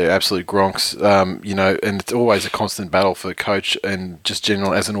worst, they're absolute gronks. And it's always a constant battle for the coach and just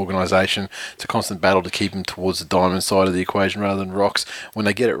general as an organisation. It's a constant battle to keep them towards the diamond side of the equation rather than rocks. When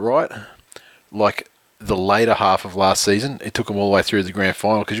they get it right, like the later half of last season, it took them all the way through the grand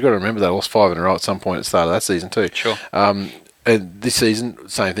final because you've got to remember they lost 5 in a row at some point at the start of that season too. Sure. And this season,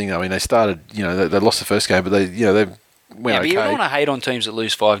 same thing. I mean, they started, they lost the first game, but they went okay. But you don't want to hate on teams that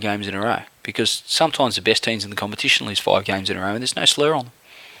lose 5 games in a row because sometimes the best teams in the competition lose 5 games in a row and there's no slur on them.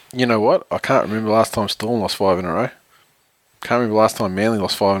 You know what? I can't remember the last time Storm lost 5 in a row. Can't remember the last time Manly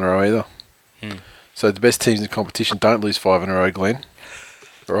lost 5 in a row either. So the best teams in the competition don't lose 5 in a row, Glenn.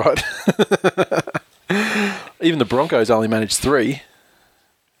 Right? Even the Broncos only managed 3.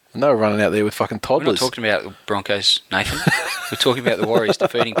 And they were running out there with fucking toddlers. We're not talking about the Broncos, Nathan. We're talking about the Warriors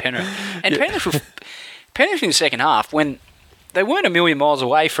defeating Penrith. And Penrith in the second half, when they weren't a million miles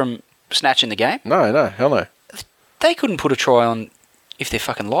away from snatching the game. No, hell no. They couldn't put a try on if their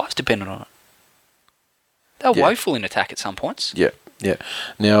fucking lives depended on it. They were woeful in attack at some points. Yeah.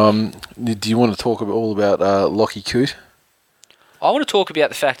 Now, do you want to talk all about Lockie Coote? I want to talk about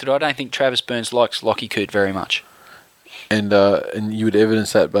the fact that I don't think Travis Burns likes Lockie Coote very much. And you would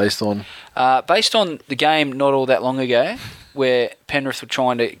evidence that based on? Based on the game not all that long ago, where Penrith were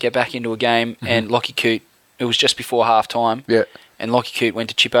trying to get back into a game and Lockie Coote, it was just before half time, and Lockie Coote went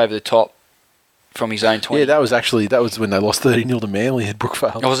to chip over the top from his own 20. Yeah, that was when they lost 30-0 to Manly at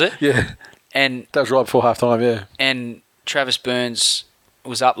Brookvale. Oh, was it? Yeah. And that was right before half time, yeah. And Travis Burns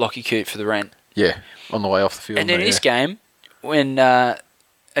was up Lockie Coote for the rent. Yeah, on the way off the field. And then this game, when,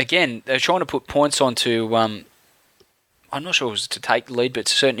 again, they were trying to put points onto, I'm not sure it was to take the lead, but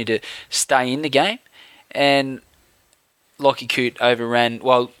certainly to stay in the game. And Lockie Coote overran,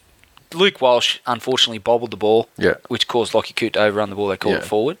 Luke Walsh unfortunately bobbled the ball, which caused Lockie Coote to overrun the ball. They called it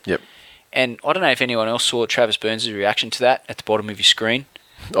forward. Yep. And I don't know if anyone else saw Travis Burns' reaction to that at the bottom of your screen.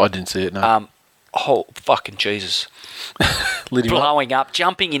 I didn't see it, no. Oh, fucking Jesus. Blowing up,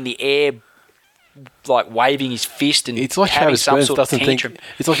 jumping in the air, like waving his fist and it's like having Travis some Burns sort of tantrum.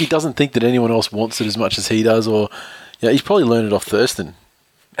 It's like he doesn't think that anyone else wants it as much as he does, or he's probably learned it off Thurston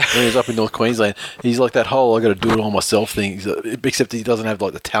when he was up in North Queensland. He's like that whole I got to do it all myself thing, except he doesn't have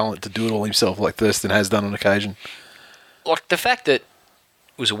like the talent to do it all himself like Thurston has done on occasion. Like the fact that it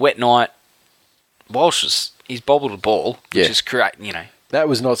was a wet night, Walsh he's bobbled a ball, which is great, That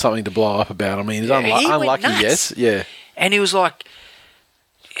was not something to blow up about. I mean, he's unlucky, yes. Yeah. And he was like,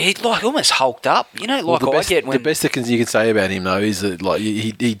 he almost hulked up, I get when... The best thing you can say about him, though, is that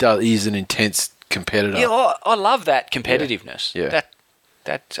he's an intense competitor. Yeah, I love that competitiveness. Yeah.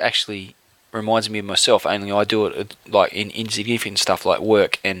 That actually reminds me of myself, only I do it like in insignificant stuff like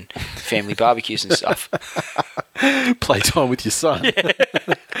work and family barbecues and stuff. Playtime with your son.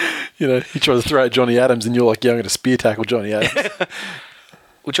 Yeah. He tries to throw at Johnny Adams and you're like, yeah, I'm going to spear tackle Johnny Adams.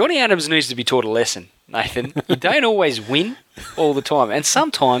 Well, Johnny Adams needs to be taught a lesson, Nathan. You don't always win all the time. And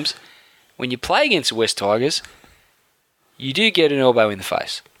sometimes, when you play against the West Tigers, you do get an elbow in the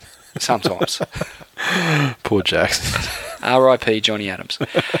face. Sometimes. Poor Jackson. R.I.P. Johnny Adams.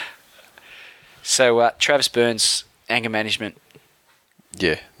 So, Travis Burns, anger management.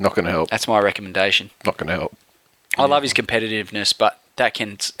 Yeah, not going to help. That's my recommendation. Not going to help. I love his competitiveness, but that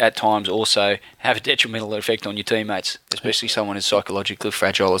can at times also have a detrimental effect on your teammates, especially someone as psychologically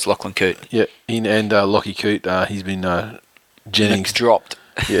fragile as Lachlan Coote. Yeah, and Lockie Coote, he's been Jennings dropped.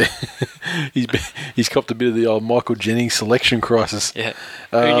 Yeah, he's copped a bit of the old Michael Jennings selection crisis. Yeah,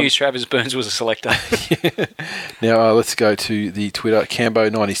 who knew Travis Burns was a selector? Yeah. Now let's go to the Twitter.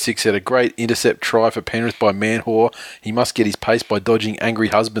 Cambo96 had a great intercept try for Penrith by Manhor. He must get his pace by dodging angry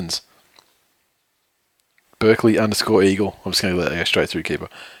husbands. Berkeley_Eagle. I'm just going to let that go straight through, keeper.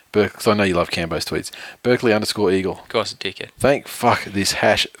 Because I know you love Cambo's tweets. Berkeley_Eagle. Guy's a dickhead. Thank fuck this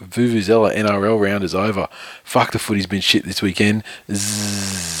Vuvuzela NRL round is over. Fuck the footy's been shit this weekend.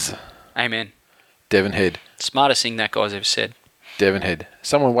 Zzz. Amen. Devon Head. Smartest thing that guy's ever said. Devon Head.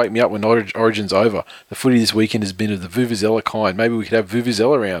 Someone wake me up when Origin's over. The footy this weekend has been of the Vuvuzela kind. Maybe we could have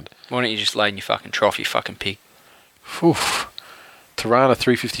Vuvuzela round. Why don't you just lay in your fucking trough, you fucking pig? Oof. Tirana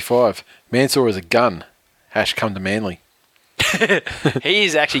 355. Mansour is a gun. Come to Manly. He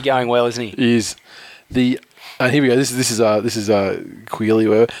is actually going well, isn't he? He is. And here we go. This is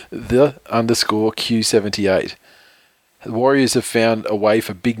Queely, the _Q78. The Warriors have found a way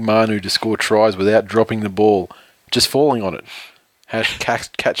for Big Manu to score tries without dropping the ball, just falling on it.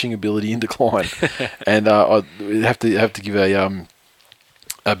 Catching ability in decline. And I have to give a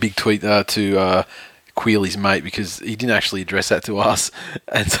big tweet to Queely's mate, because he didn't actually address that to us,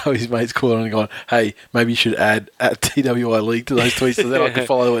 and so his mate's called on and gone, hey, maybe you should add at TWiL League to those tweets so that I can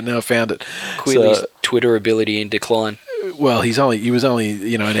follow it, and now I found it. Queely's Twitter ability in decline. Well, he was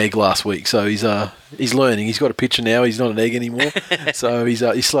only an egg last week, so he's learning. He's got a picture now. He's not an egg anymore, so he's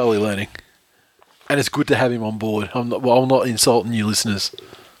slowly learning. And it's good to have him on board. I'm not insulting you listeners.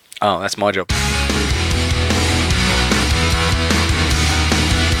 Oh, that's my job.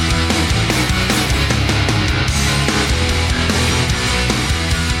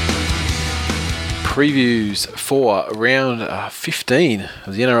 Previews for round 15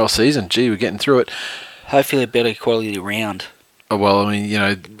 of the NRL season. Gee, we're getting through it. Hopefully a better quality round. Well, I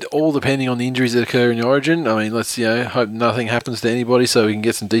mean, all depending on the injuries that occur in the Origin. I mean, let's, hope nothing happens to anybody so we can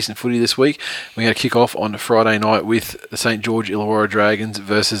get some decent footy this week. We're going to kick off on Friday night with the St. George Illawarra Dragons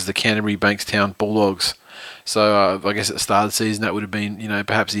versus the Canterbury Bankstown Bulldogs. So, I guess at the start of the season, that would have been,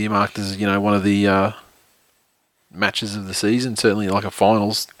 perhaps earmarked as, one of the matches of the season, certainly like a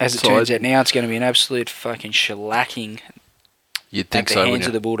finals. As it turns out now, it's going to be an absolute fucking shellacking You'd think at the hands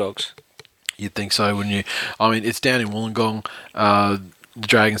of the Bulldogs. You'd think so, wouldn't you? I mean, it's down in Wollongong. The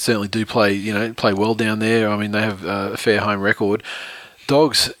Dragons certainly do play well down there. I mean, they have a fair home record.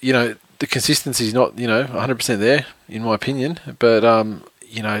 Dogs, the consistency is not, 100% there, in my opinion. But,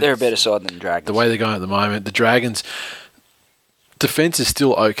 they're a better side than the Dragons. The way they're going at the moment, the Dragons' defence is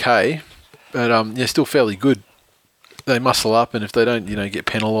still okay, but still fairly good. They muscle up, and if they don't, get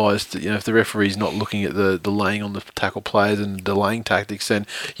penalised, if the referee's not looking at the laying on the tackle players and delaying tactics, then,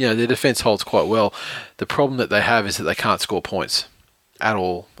 their defence holds quite well. The problem that they have is that they can't score points at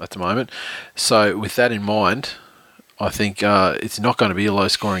all at the moment. So with that in mind, I think it's not going to be a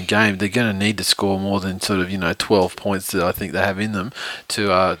low-scoring game. They're going to need to score more than sort of, 12 points that I think they have in them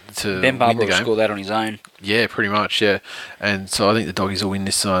to Ben Barber win the game. will score that on his own. Yeah, pretty much, yeah. And so I think the Doggies will win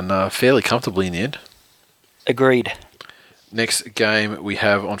this one fairly comfortably in the end. Agreed. Next game we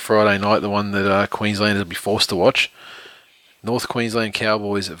have on Friday night, the one that Queenslanders will be forced to watch. North Queensland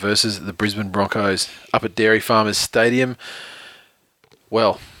Cowboys versus the Brisbane Broncos up at Dairy Farmers Stadium.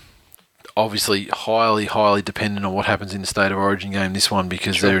 Well, obviously highly, highly dependent on what happens in the State of Origin game, this one,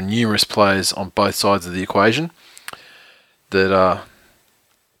 because there are numerous players on both sides of the equation that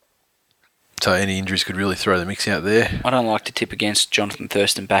so any injuries could really throw the mix out there. I don't like to tip against Jonathan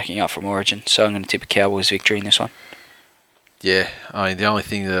Thurston backing up from Origin, so I'm going to tip a Cowboys victory in this one. Yeah, I mean, the only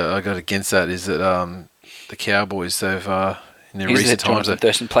thing that I got against that is that the Cowboys, they've in their recent times, Jonathan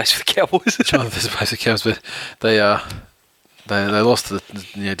Thurston plays for the Cowboys. Jonathan Thurston plays for the Cowboys, but they lost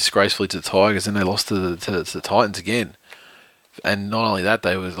disgracefully to the Tigers, and they lost to the Titans again. And not only that,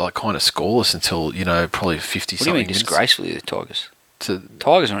 they were kind of scoreless until probably 50. What do you mean disgracefully to the Tigers?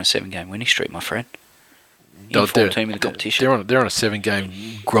 Tigers are on a 7-game winning streak, my friend. informed team in the competition. They're on a 7-game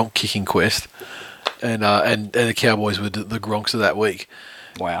Gronk kicking quest, and the Cowboys were the Gronks of that week.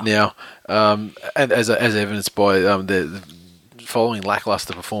 Wow. Now, and as evidenced by the following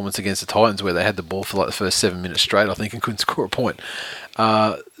lackluster performance against the Titans, where they had the ball for like the first 7 minutes straight, I think, and couldn't score a point.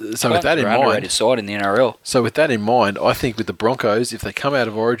 So with that in mind, side in the NRL. So with that in mind, I think with the Broncos, if they come out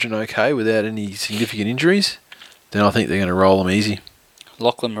of Origin okay without any significant injuries, then I think they're going to roll them easy.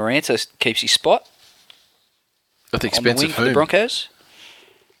 Lachlan Moranta keeps his spot. At the expense of whom? For the Broncos.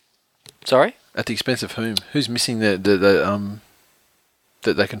 Sorry? At the expense of whom? Who's missing that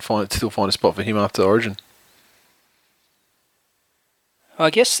they can still find a spot for him after Origin? I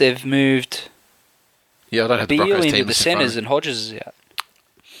guess they've moved. Yeah, I don't have the Beale Broncos into team the centres and Hodges is out.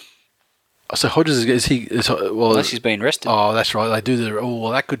 So Hodges Unless he's been rested. Oh, that's right. They do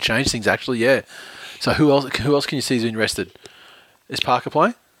well, that could change things actually. Yeah. So who else can you see has been rested? Is Parker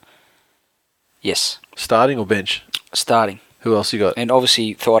playing? Yes. Starting or bench? Starting. Who else you got? And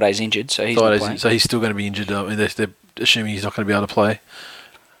obviously Thaida's injured, so he's not playing. So he's still going to be injured. They're assuming he's not going to be able to play.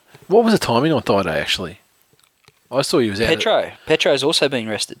 What was the timing on Thaiday actually? I saw he was out. Petro's also been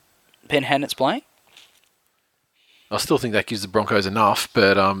rested. Penn Hannett's playing. I still think that gives the Broncos enough,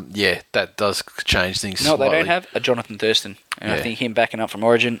 but that does change things slightly. They don't have a Jonathan Thurston, and I think him backing up from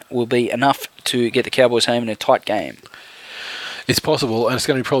Origin will be enough to get the Cowboys home in a tight game. It's possible, and it's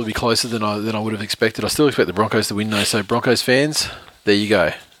going to probably be closer than I would have expected. I still expect the Broncos to win, though. So Broncos fans, there you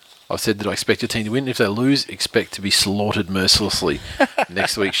go. I've said that I expect your team to win. If they lose, expect to be slaughtered mercilessly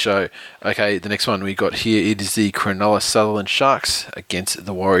next week's show. Okay, the next one we got here, it is the Cronulla Sutherland Sharks against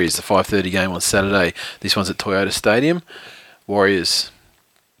the Warriors, the 5:30 game on Saturday. This one's at Toyota Stadium. Warriors,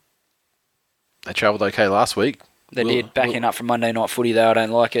 they travelled okay last week. They did, backing up from Monday Night Footy, though. I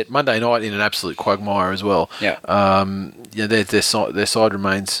don't like it. Monday night in an absolute quagmire as well. Yeah. Their side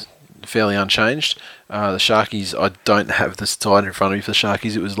remains fairly unchanged. The Sharkies, I don't have the side in front of me for the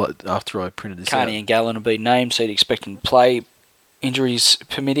Sharkies. It was like after I printed this out. Carney and Gallen have been named, so you'd expect them to play, injuries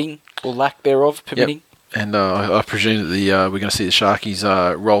permitting, or lack thereof permitting. Yep. And I presume that we're going to see the Sharkies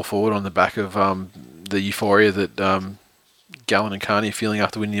roll forward on the back of the euphoria that Gallen and Carney are feeling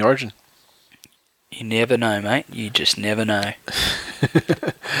after winning the Origin. You never know, mate. You just never know.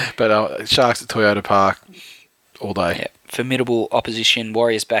 But Sharks at Toyota Park all day. Yeah. Formidable opposition.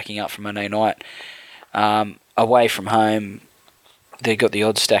 Warriors backing up from Monday night. Away from home, they've got the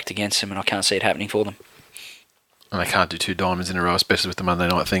odds stacked against them, and I can't see it happening for them. And they can't do 2 diamonds in a row, especially with the Monday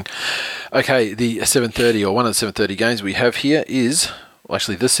night thing. Okay, the 7:30 or one of the 7:30 games we have here is, well,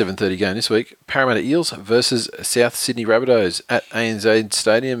 actually this 7:30 game this week, Parramatta Eels versus South Sydney Rabbitohs at ANZ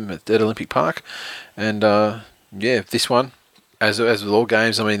Stadium at Olympic Park. And this one, as with all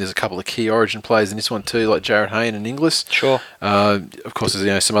games, I mean, there's a couple of key Origin players in this one too, like Jarryd Hayne and Inglis. Sure. Of course,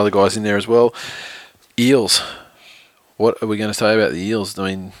 there's some other guys in there as well. Eels. What are we going to say about the Eels? I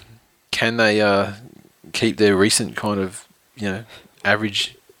mean, can they keep their recent kind of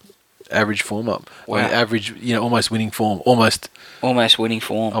average form up? Wow. I mean, average, almost winning form. Almost winning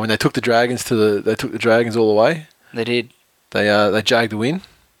form. I mean, they took the Dragons all the way. They did. They jagged the win.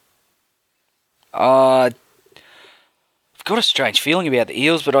 I've got a strange feeling about the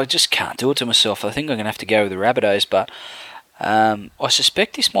Eels, but I just can't do it to myself. I think I'm going to have to go with the Rabbitohs, but I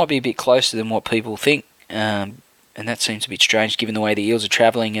suspect this might be a bit closer than what people think, and that seems a bit strange given the way the Eels are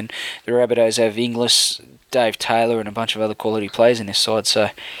travelling, and the Rabbitohs have Inglis, Dave Taylor, and a bunch of other quality players in this side, so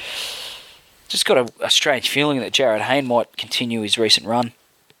just got a strange feeling that Jarryd Hayne might continue his recent run.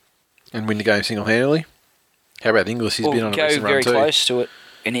 And win the game single-handedly? How about Inglis? He's been on a recent run too. Go very close to it.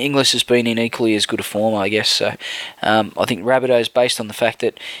 And Inglis has been in equally as good a form, I guess. So I think Rabbitohs, based on the fact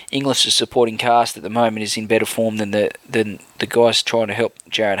that Inglis' supporting cast at the moment is in better form than the guys trying to help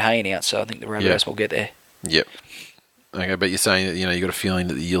Jarryd Hayne out. So I think the Rabbitohs will get there. Yep. Okay, but you're saying that you got a feeling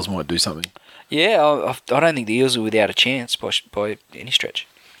that the Eels might do something. Yeah, I don't think the Eels are without a chance by any stretch.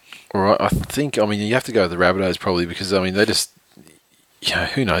 All right, I mean, you have to go with the Rabbitohs probably because, I mean, they just,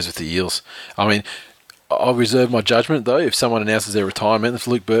 who knows with the Eels. I mean, I'll reserve my judgment, though. If someone announces their retirement, if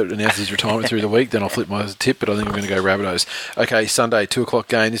Luke Burt announces his retirement through the week, then I'll flip my tip, but I think I'm going to go Rabbitohs. Okay, Sunday, 2 o'clock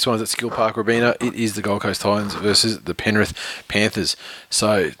game. This one's at Skill Park Robina. It is the Gold Coast Titans versus the Penrith Panthers.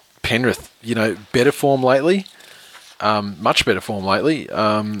 So, Penrith, better form lately. Much better form lately.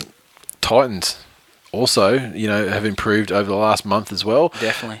 Titans also, have improved over the last month as well.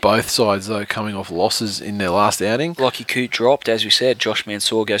 Definitely. Both sides, though, coming off losses in their last outing. Lockie Coote dropped, as we said. Josh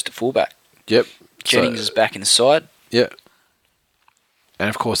Mansour goes to fullback. Yep. Jennings is back in the side. Yeah. And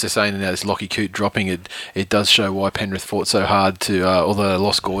of course, they're saying now this Lockie Coote dropping it does show why Penrith fought so hard to, although they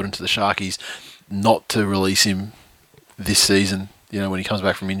lost Gordon to the Sharkies, not to release him this season, when he comes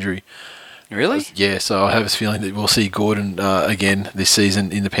back from injury. Really? Yeah, so I have a feeling that we'll see Gordon again this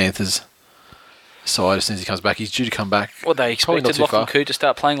season in the Panthers side as soon as he comes back. He's due to come back. Well, they expected Lachlan Coote to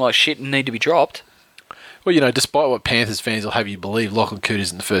start playing like shit and need to be dropped. Well, you know, despite what Panthers fans will have you believe, Lachlan Coote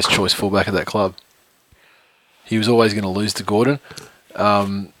isn't the first choice fullback of that club. He was always going to lose to Gordon.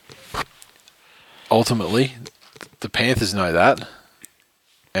 Ultimately, the Panthers know that.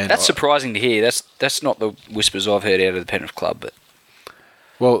 And that's surprising to hear. That's not the whispers I've heard out of the Penrith club. But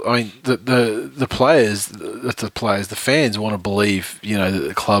well, I mean, the players, the fans want to believe, you know, that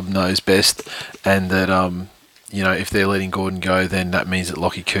the club knows best, and that you know, if they're letting Gordon go, then that means that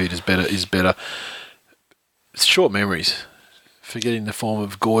Lachie Coote is better. It's short memories. Forgetting the form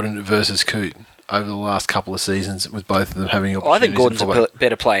of Gordon versus Coote over the last couple of seasons, with both of them having opportunities. I think Gordon's a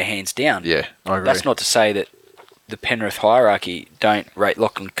better player, hands down. Yeah, I agree. That's not to say that the Penrith hierarchy don't rate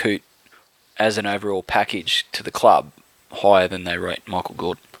Lachlan Coote as an overall package to the club higher than they rate Michael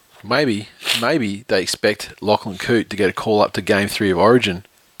Gordon. Maybe they expect Lachlan Coote to get a call up to Game 3 of Origin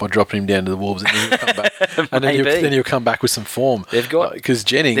by dropping him down to the Wolves, and then he'll come back. And then he'll come back with some form. They've got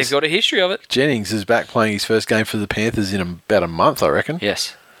a history of it. Jennings is back playing his first game for the Panthers in about a month, I reckon.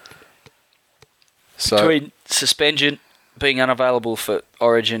 Yes. So, between suspension, being unavailable for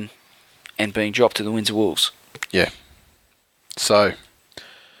Origin, and being dropped to the Windsor Wolves. Yeah. So,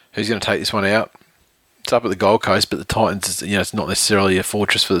 who's going to take this one out? It's up at the Gold Coast, but the Titans, you know, it's not necessarily a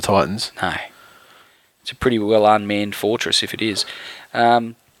fortress for the Titans. No. It's a pretty well unmanned fortress if it is.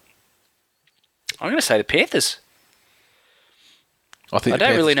 I'm going to say the Panthers. I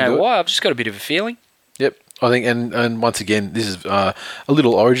don't really know why. I've just got a bit of a feeling. Yep. I think, and once again, this is a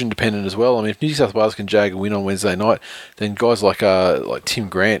little Origin dependent as well. I mean, if New South Wales can jag and win on Wednesday night, then guys like Tim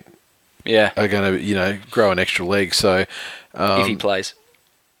Grant are going to, you know, grow an extra leg. So if he plays.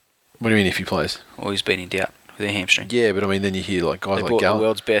 What do you mean if he plays? Well, he's been in doubt with a hamstring. Yeah, but I mean, then you hear like guys they like brought Gallen. The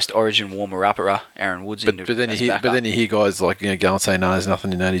world's best Origin warmer-upper, Aaron Woods. But then you hear guys like, you know, Gallen say, no, there's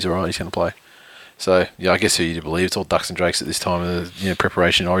nothing in that. He's all right. He's going to play. So, yeah, I guess who you believe. It's all ducks and drakes at this time of the, you know,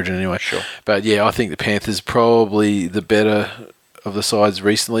 preparation Origin anyway. Sure. But, yeah, I think the Panthers probably the better of the sides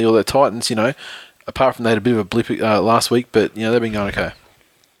recently. Or the Titans, you know, apart from they had a bit of a blip last week, but, you know, they've been going okay.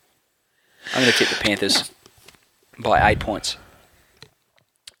 I'm going to tip the Panthers by 8 points.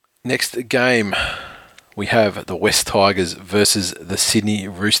 Next game, we have the West Tigers versus the Sydney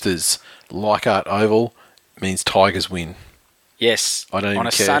Roosters. Leichhardt Oval means Tigers win. Yes. I don't even care. On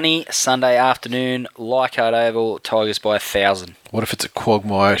a sunny Sunday afternoon, Leichhardt Oval, Tigers by 1,000. What if it's a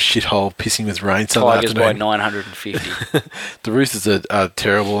quagmire shithole pissing with rain Sunday Tigers afternoon? by 950. The Roosters are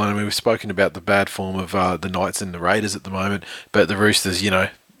terrible. I mean, we've spoken about the bad form of the Knights and the Raiders at the moment, but the Roosters, you know,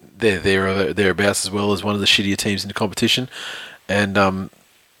 they're thereabouts as well as one of the shittier teams in the competition. And,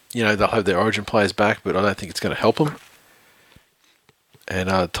 you know, they'll have their Origin players back, but I don't think it's going to help them.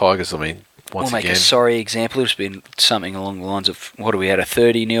 And Tigers, I mean, once we'll make again, a sorry example. It's been something along the lines of, what do we had, a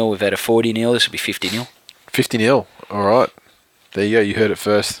 30-0, we've had a 40-0, this will be 50-0. 50-0, all right. There you go, you heard it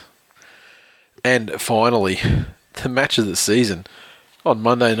first. And finally, the match of the season on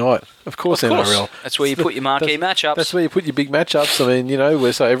Monday night. Of course. NRL. That's where you put your marquee matchups. That's where you put your big matchups. I mean, you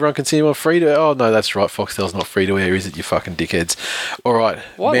know, so everyone can see them on free to air. Oh, no, that's right. Foxtel's not free to air, is it, you fucking dickheads? All right.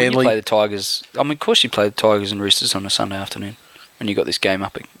 Why Manly. would you play the Tigers? I mean, of course you play the Tigers and Roosters on a Sunday afternoon when you got this game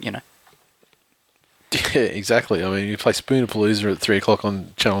up, you know. Yeah, exactly. I mean, you play Spoonerpalooza at 3 o'clock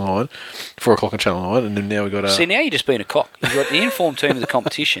on Channel 9, 4 o'clock on Channel 9, and then now we've got See, now you're just being a cock. You've got the informed team of the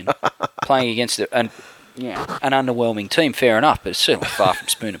competition playing against an underwhelming team, fair enough, but it's certainly far from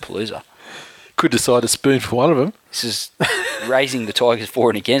Spoonerpalooza. Could decide to spoon for one of them. This is raising the Tigers for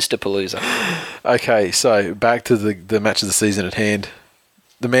and against a Palooza. Okay, so back to the match of the season at hand.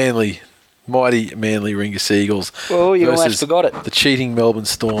 The mighty Manly Ringa Seagulls almost forgot it. The cheating Melbourne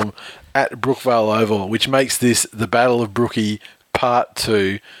Storm at Brookvale Oval, which makes this the Battle of Brookie Part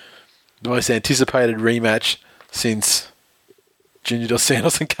 2, the most anticipated rematch since Junior Dos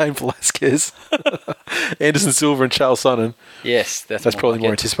Santos and Cain Velasquez, Anderson Silva and Charles Sonnen. Yes, that's probably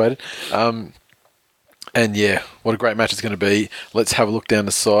more anticipated. And yeah, what a great match it's going to be. Let's have a look down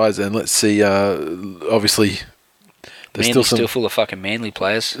the sides and let's see. Obviously, there's still full of fucking Manly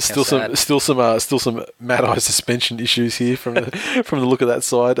players. Still some Mad Eye suspension issues here from the look of that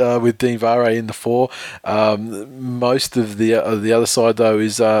side with Dean Vare in the 4. Most of the other side though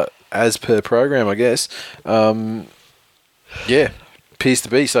is as per program, I guess. Yeah, appears to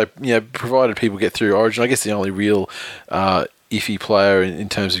be. So, you know, provided people get through Origin, I guess the only real iffy player in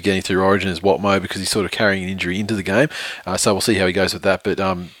terms of getting through Origin is Watmo because he's sort of carrying an injury into the game. So we'll see how he goes with that. But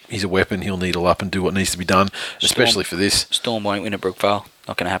he's a weapon. He'll needle up and do what needs to be done, especially for this. Storm won't win at Brookvale.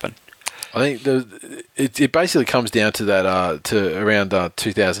 Not going to happen. I think it basically comes down to that to around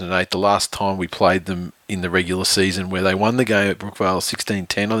 2008, the last time we played them in the regular season, where they won the game at Brookvale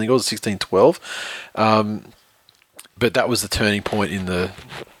 16-10. I think it was 16-12. But that was the turning point in the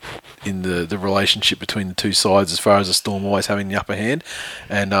relationship between the two sides, as far as the Storm always having the upper hand.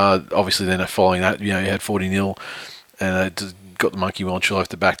 And obviously then following that, you had 40-0 and got the monkey well and chill off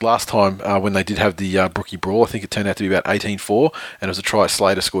the back. Last time when they did have the Brookie Brawl, I think it turned out to be about 18-4, and it was a try.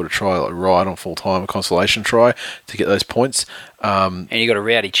 Slater scored a try right on full time, a consolation try to get those points. And you got a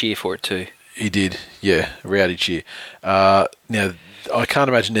rowdy cheer for it too. He did, yeah, a rowdy cheer. Now, I can't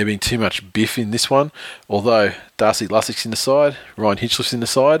imagine there being too much biff in this one, although Darcy Lussick's in the side, Ryan Hinchcliffe's in the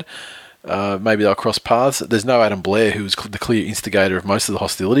side. Maybe they'll cross paths. There's no Adam Blair, who was the clear instigator of most of the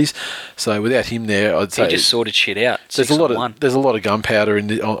hostilities. So without him there, I'd say he just sorted shit out. There's a lot of gunpowder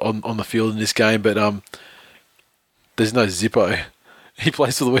on the field in this game, but there's no Zippo. He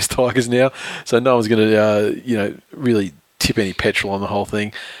plays for the West Tigers now, so no one's going to really tip any petrol on the whole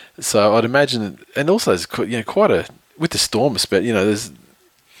thing. So I'd imagine, and also there's quite a with the Storm, there's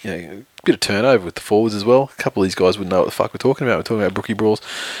a bit of turnover with the forwards as well. A couple of these guys wouldn't know what the fuck we're talking about. We're talking about Brookie Brawls.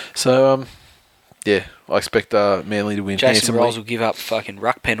 So, I expect Manly to win Jason handsomely. Rolls will give up fucking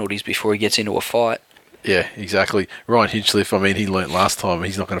ruck penalties before he gets into a fight. Yeah, exactly. Ryan Hinchcliffe, he learnt last time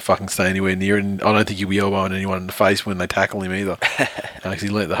he's not going to fucking stay anywhere near it, and I don't think he'll be elbowing anyone in the face when they tackle him either. He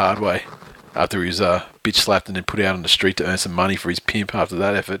learnt the hard way after he was bitch slapped and then put out on the street to earn some money for his pimp after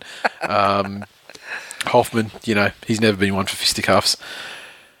that effort. Hoffman, he's never been one for fisticuffs.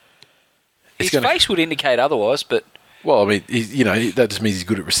 His face would indicate otherwise, but... Well, that just means he's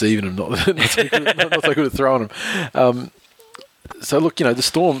good at receiving them, not so good at throwing them. So, look, the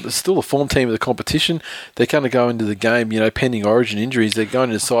Storm is still a form team of the competition. They're going to go into the game, pending origin injuries. They're going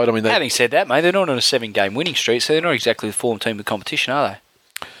to decide... Having said that, mate, they're not on a 7-game winning streak, so they're not exactly the form team of the competition, are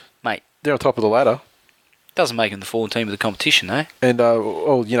they? Mate. They're on top of the ladder. Doesn't make them the form team of the competition, though. And,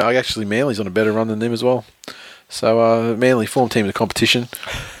 actually Manly's on a better run than them as well. So, Manly, form team of the competition,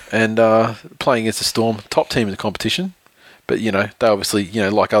 and playing against the Storm, top team of the competition. But, they obviously,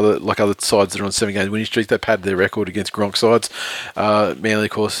 like other sides that are on 7-game winning streaks, they've padded their record against Gronk sides. Manly,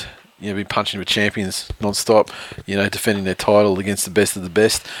 of course, been punching with champions non-stop, defending their title against the best of the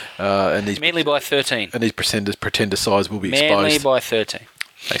best. And these Manly by 13. And these pretender sides will be exposed. Manly by 13.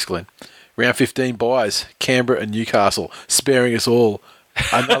 Thanks, Glenn. Round 15 buys, Canberra and Newcastle, sparing us all.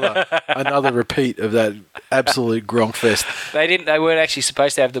 Another repeat of that absolute Gronk fest. They weren't actually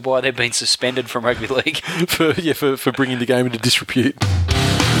supposed to have the bye. They've been suspended from rugby league for bringing the game into disrepute.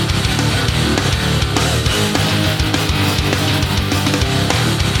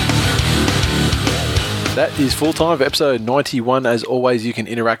 That is full time for episode 91. As always, you can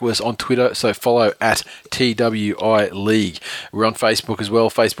interact with us on Twitter, so follow at TWI League. We're on Facebook as well,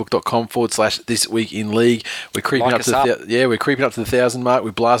 facebook.com/This Week in League. We're creeping up to we're creeping up to the 1,000 mark.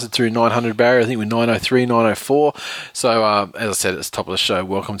 We blasted through 900 barrier. I think we're 903, 904. So, as I said at the top of the show,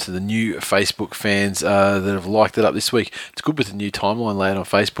 welcome to the new Facebook fans that have liked it up this week. It's good with the new timeline layout on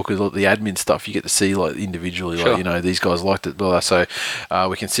Facebook with the admin stuff. You get to see individually, sure. These guys liked it, blah, blah. So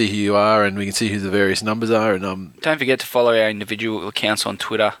we can see who you are and we can see who the various numbers are. And don't forget to follow our individual accounts on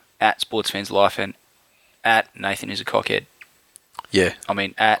Twitter at SportsFansLife and at Nathan is a cockhead. Yeah.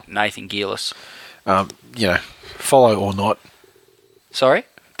 At Nathan Gearless. Follow or not. Sorry?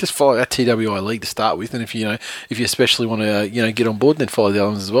 Just follow at TWI League to start with, and if you especially want to get on board, then follow the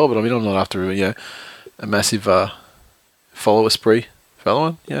other ones as well. But I'm not after a massive follower spree.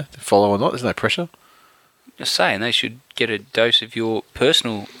 Follow or not. There's no pressure. Just saying, they should get a dose of your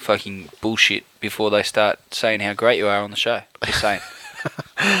personal fucking bullshit before they start saying how great you are on the show. Just saying.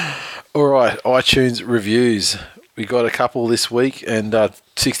 All right, iTunes reviews. We got a couple this week, and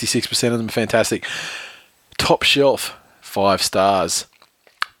 66% of them are fantastic. Top Shelf, 5 stars.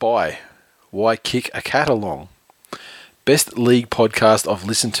 By Why Kick a Cat Along. Best league podcast I've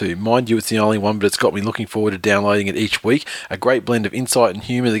listened to. Mind you, it's the only one, but it's got me looking forward to downloading it each week. A great blend of insight and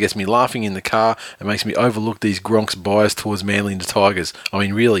humour that gets me laughing in the car and makes me overlook these Gronk's bias towards Manly and the Tigers.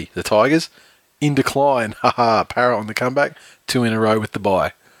 Really, the Tigers? In decline. Haha, Parrot on the comeback. 2 in a row with the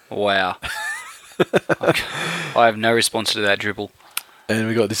bye. Wow. I have no response to that dribble. And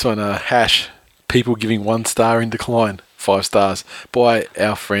we got this one, Hash. People giving 1 star in decline. 5 stars by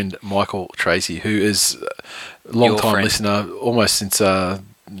our friend Michael Tracy, who is a long-time listener, almost since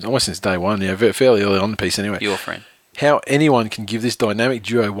day one. Fairly early on the piece anyway. Your friend. How anyone can give this dynamic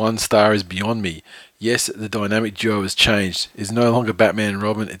duo 1 star is beyond me. Yes, the dynamic duo has changed. It's no longer Batman and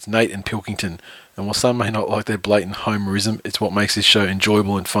Robin, it's Nate and Pilkington. And while some may not like their blatant homerism, it's what makes this show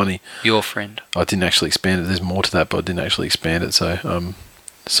enjoyable and funny. Your friend. I didn't actually expand it. There's more to that, but I didn't actually expand it. So,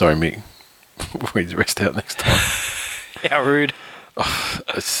 sorry, Mick. we rest out next time. How rude.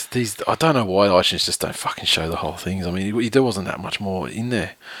 It's these. I don't know why iTunes just don't fucking show the whole things. I mean, there wasn't that much more in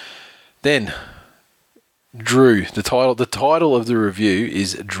there. Then, Drew. The title of the review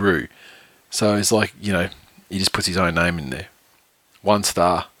is Drew. So it's like, he just puts his own name in there. 1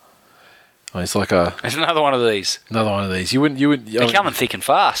 star. It's like It's another one of these. Another one of these. You wouldn't. They're coming thick and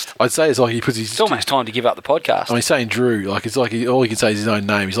fast. I'd say it's like he puts his. It's almost time to give up the podcast. I mean, saying Drew, like it's like all he can say is his own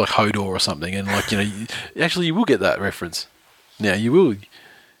name. He's like Hodor or something, and like actually you will get that reference. Now you will.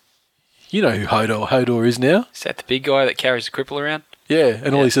 You know who Hodor is now. Is that the big guy that carries the cripple around? Yeah,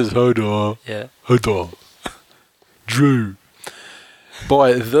 and all he says is Hodor. Yeah. Hodor. Drew.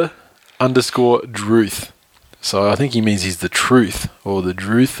 By _Druth. So I think he means he's the truth, or the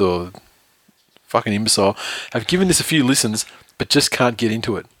Druth, or fucking imbecile. Have given this a few listens, but just can't get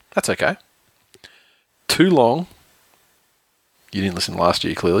into it. That's okay. Too long. You didn't listen last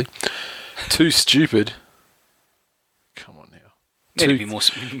year, clearly. Too stupid. Come on now. Need to be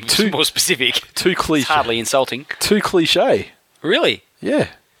more specific. Too cliche. It's hardly insulting. Too cliche. Really? Yeah.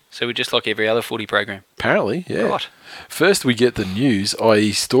 So we're just like every other footy program. Apparently, yeah. Right. First, we get the news,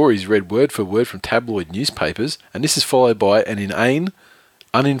 i.e. stories read word for word from tabloid newspapers, and this is followed by an inane,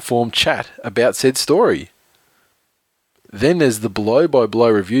 uninformed chat about said story. Then there's the blow-by-blow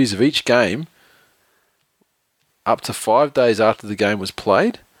reviews of each game up to 5 days after the game was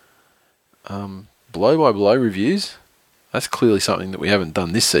played. Blow-by-blow reviews. That's clearly something that we haven't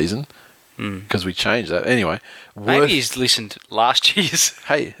done this season because we changed that. Anyway. Maybe he's listened last year's.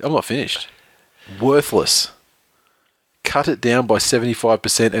 Hey, I'm not finished. Worthless. Cut it down by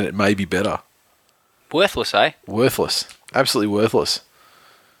 75% and it may be better. Worthless, eh? Worthless. Absolutely worthless.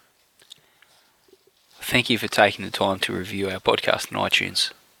 Thank you for taking the time to review our podcast on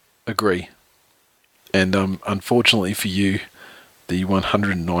iTunes. Agree. And unfortunately for you, the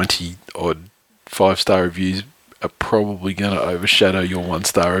 190 odd 5-star reviews are probably going to overshadow your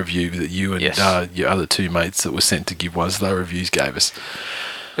 1-star review that you and your other 2 mates that were sent to give 1-star reviews gave us.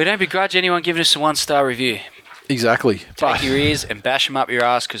 We don't begrudge anyone giving us a 1-star review. Exactly. Take your ears and bash them up your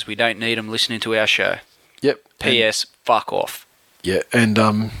ass because we don't need them listening to our show. Yep. P.S. Fuck off. Yeah, and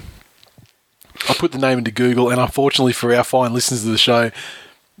I put the name into Google, and unfortunately for our fine listeners of the show,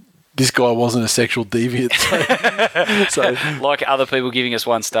 this guy wasn't a sexual deviant. So like other people giving us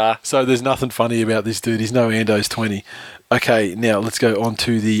 1 star. So there's nothing funny about this dude. He's no Ando's 20. Okay, now let's go on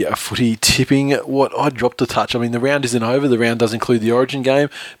to the footy tipping. What I dropped a touch. I mean, the round isn't over. The round does include the Origin game,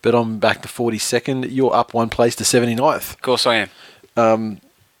 but I'm back to 42nd. You're up 1 place to 79th. Of course I am.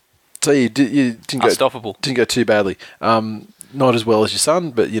 So you didn't Unstoppable. Didn't go too badly. Not as well as your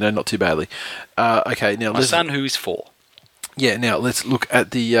son, but not too badly. Okay, now my son, who is 4. Yeah, now let's look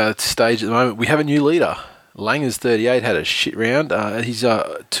at the stage at the moment. We have a new leader. Langer's 38 had a shit round. He's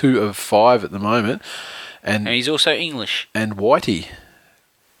 2 of 5 at the moment, and he's also English. And Whitey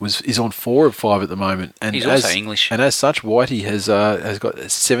is on 4 of 5 at the moment. And he's also English. And as such, Whitey has got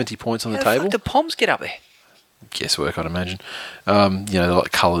 70 points on the table. How the fuck do Poms get up there? Guesswork, I'd imagine.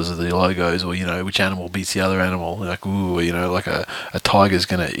 Like colours of the logos, or which animal beats the other animal. Like like a tiger's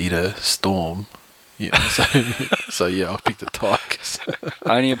going to eat a storm. Yeah, so I picked the Tigers.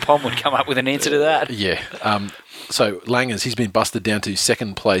 Only a Pom would come up with an answer to that. Yeah. So Langers, he's been busted down to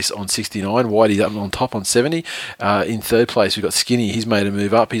 2nd place on 69. Whitey's up on top on 70. In 3rd place, we've got Skinny. He's made a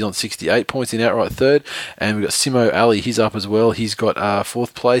move up. He's on 68 points in outright 3rd. And we've got Simo Ali. He's up as well. He's got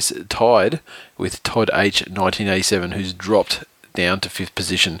 4th place, tied with Todd H. 1987, who's dropped down to 5th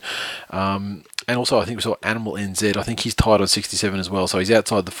position. And also, I think we saw Animal NZ. I think he's tied on 67 as well. So he's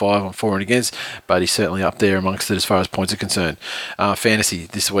outside the 5 on for and against, but he's certainly up there amongst it as far as points are concerned. Fantasy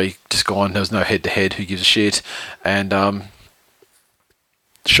this week, just gone. There was no head-to-head. Who gives a shit? And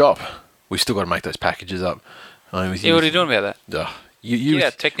shop. We've still got to make those packages up. What are you doing about that? You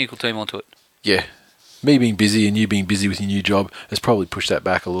technical team onto it. Yeah. Me being busy and you being busy with your new job has probably pushed that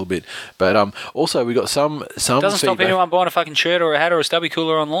back a little bit. But also we got some doesn't feedback. Stop anyone buying a fucking shirt or a hat or a stubby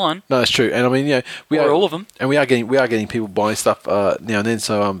cooler online. No, it's true. And I mean, all of them. And we are getting people buying stuff now and then.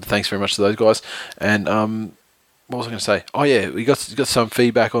 So thanks very much to those guys. And what was I going to say? Oh yeah, we got some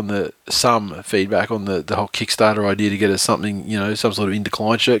feedback on the whole Kickstarter idea to get us something, some sort of in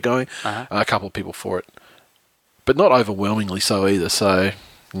decline shirt going. Uh-huh. A couple of people for it, but not overwhelmingly so either. So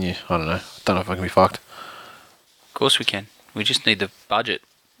yeah, I don't know. Don't know if I can be fucked. Of course we can. We just need the budget.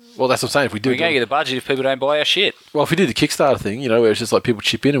 Well, that's what I'm saying. If we do, we can't get the budget if people don't buy our shit. Well, if we do the Kickstarter thing, where it's just like people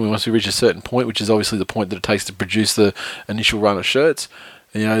chip in, and once we reach a certain point, which is obviously the point that it takes to produce the initial run of shirts,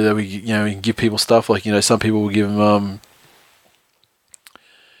 that we can give people stuff like some people will give them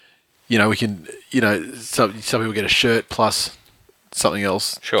we can some people get a shirt plus something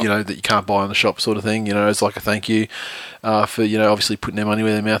else, Sure. that you can't buy in the shop, sort of thing. As like a thank you for obviously putting their money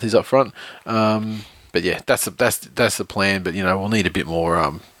where their mouth is up front. But yeah, that's the plan. But we'll need a bit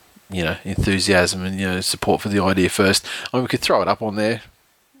more enthusiasm and support for the idea first. We could throw it up on there,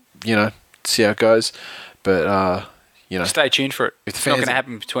 see how it goes. But stay tuned for it. If the It's not fans- going to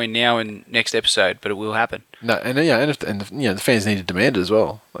happen between now and next episode, but it will happen. No, and the fans need to demand it as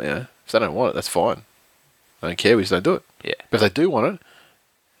well. If they don't want it, that's fine. I don't care. We just don't do it. Yeah. But if they do want it,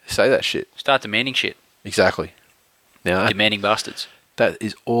 say that shit. Start demanding shit. Exactly. Now Demanding bastards. that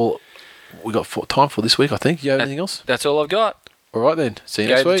is all we got for time for this week. I think. You have anything else? That's all I've got. All right then. See you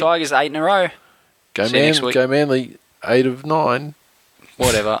Go next the week. Tigers 8 in a row. Go See you next week. Go Manly. 8 of 9.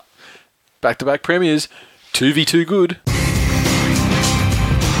 Whatever. Back-to-back premiers. 2v2 good.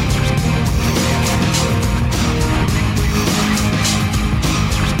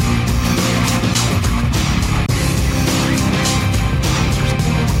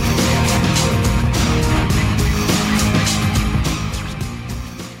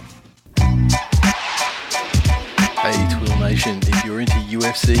 Hey TWiL Nation, if you're into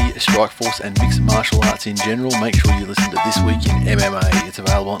UFC, Strikeforce and mixed martial arts in general, make sure you listen to This Week in MMA. It's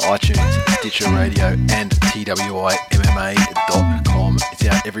available on iTunes, Stitcher Radio and TWiMMA.com. It's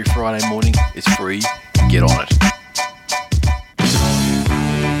out every Friday morning. It's free. Get on it.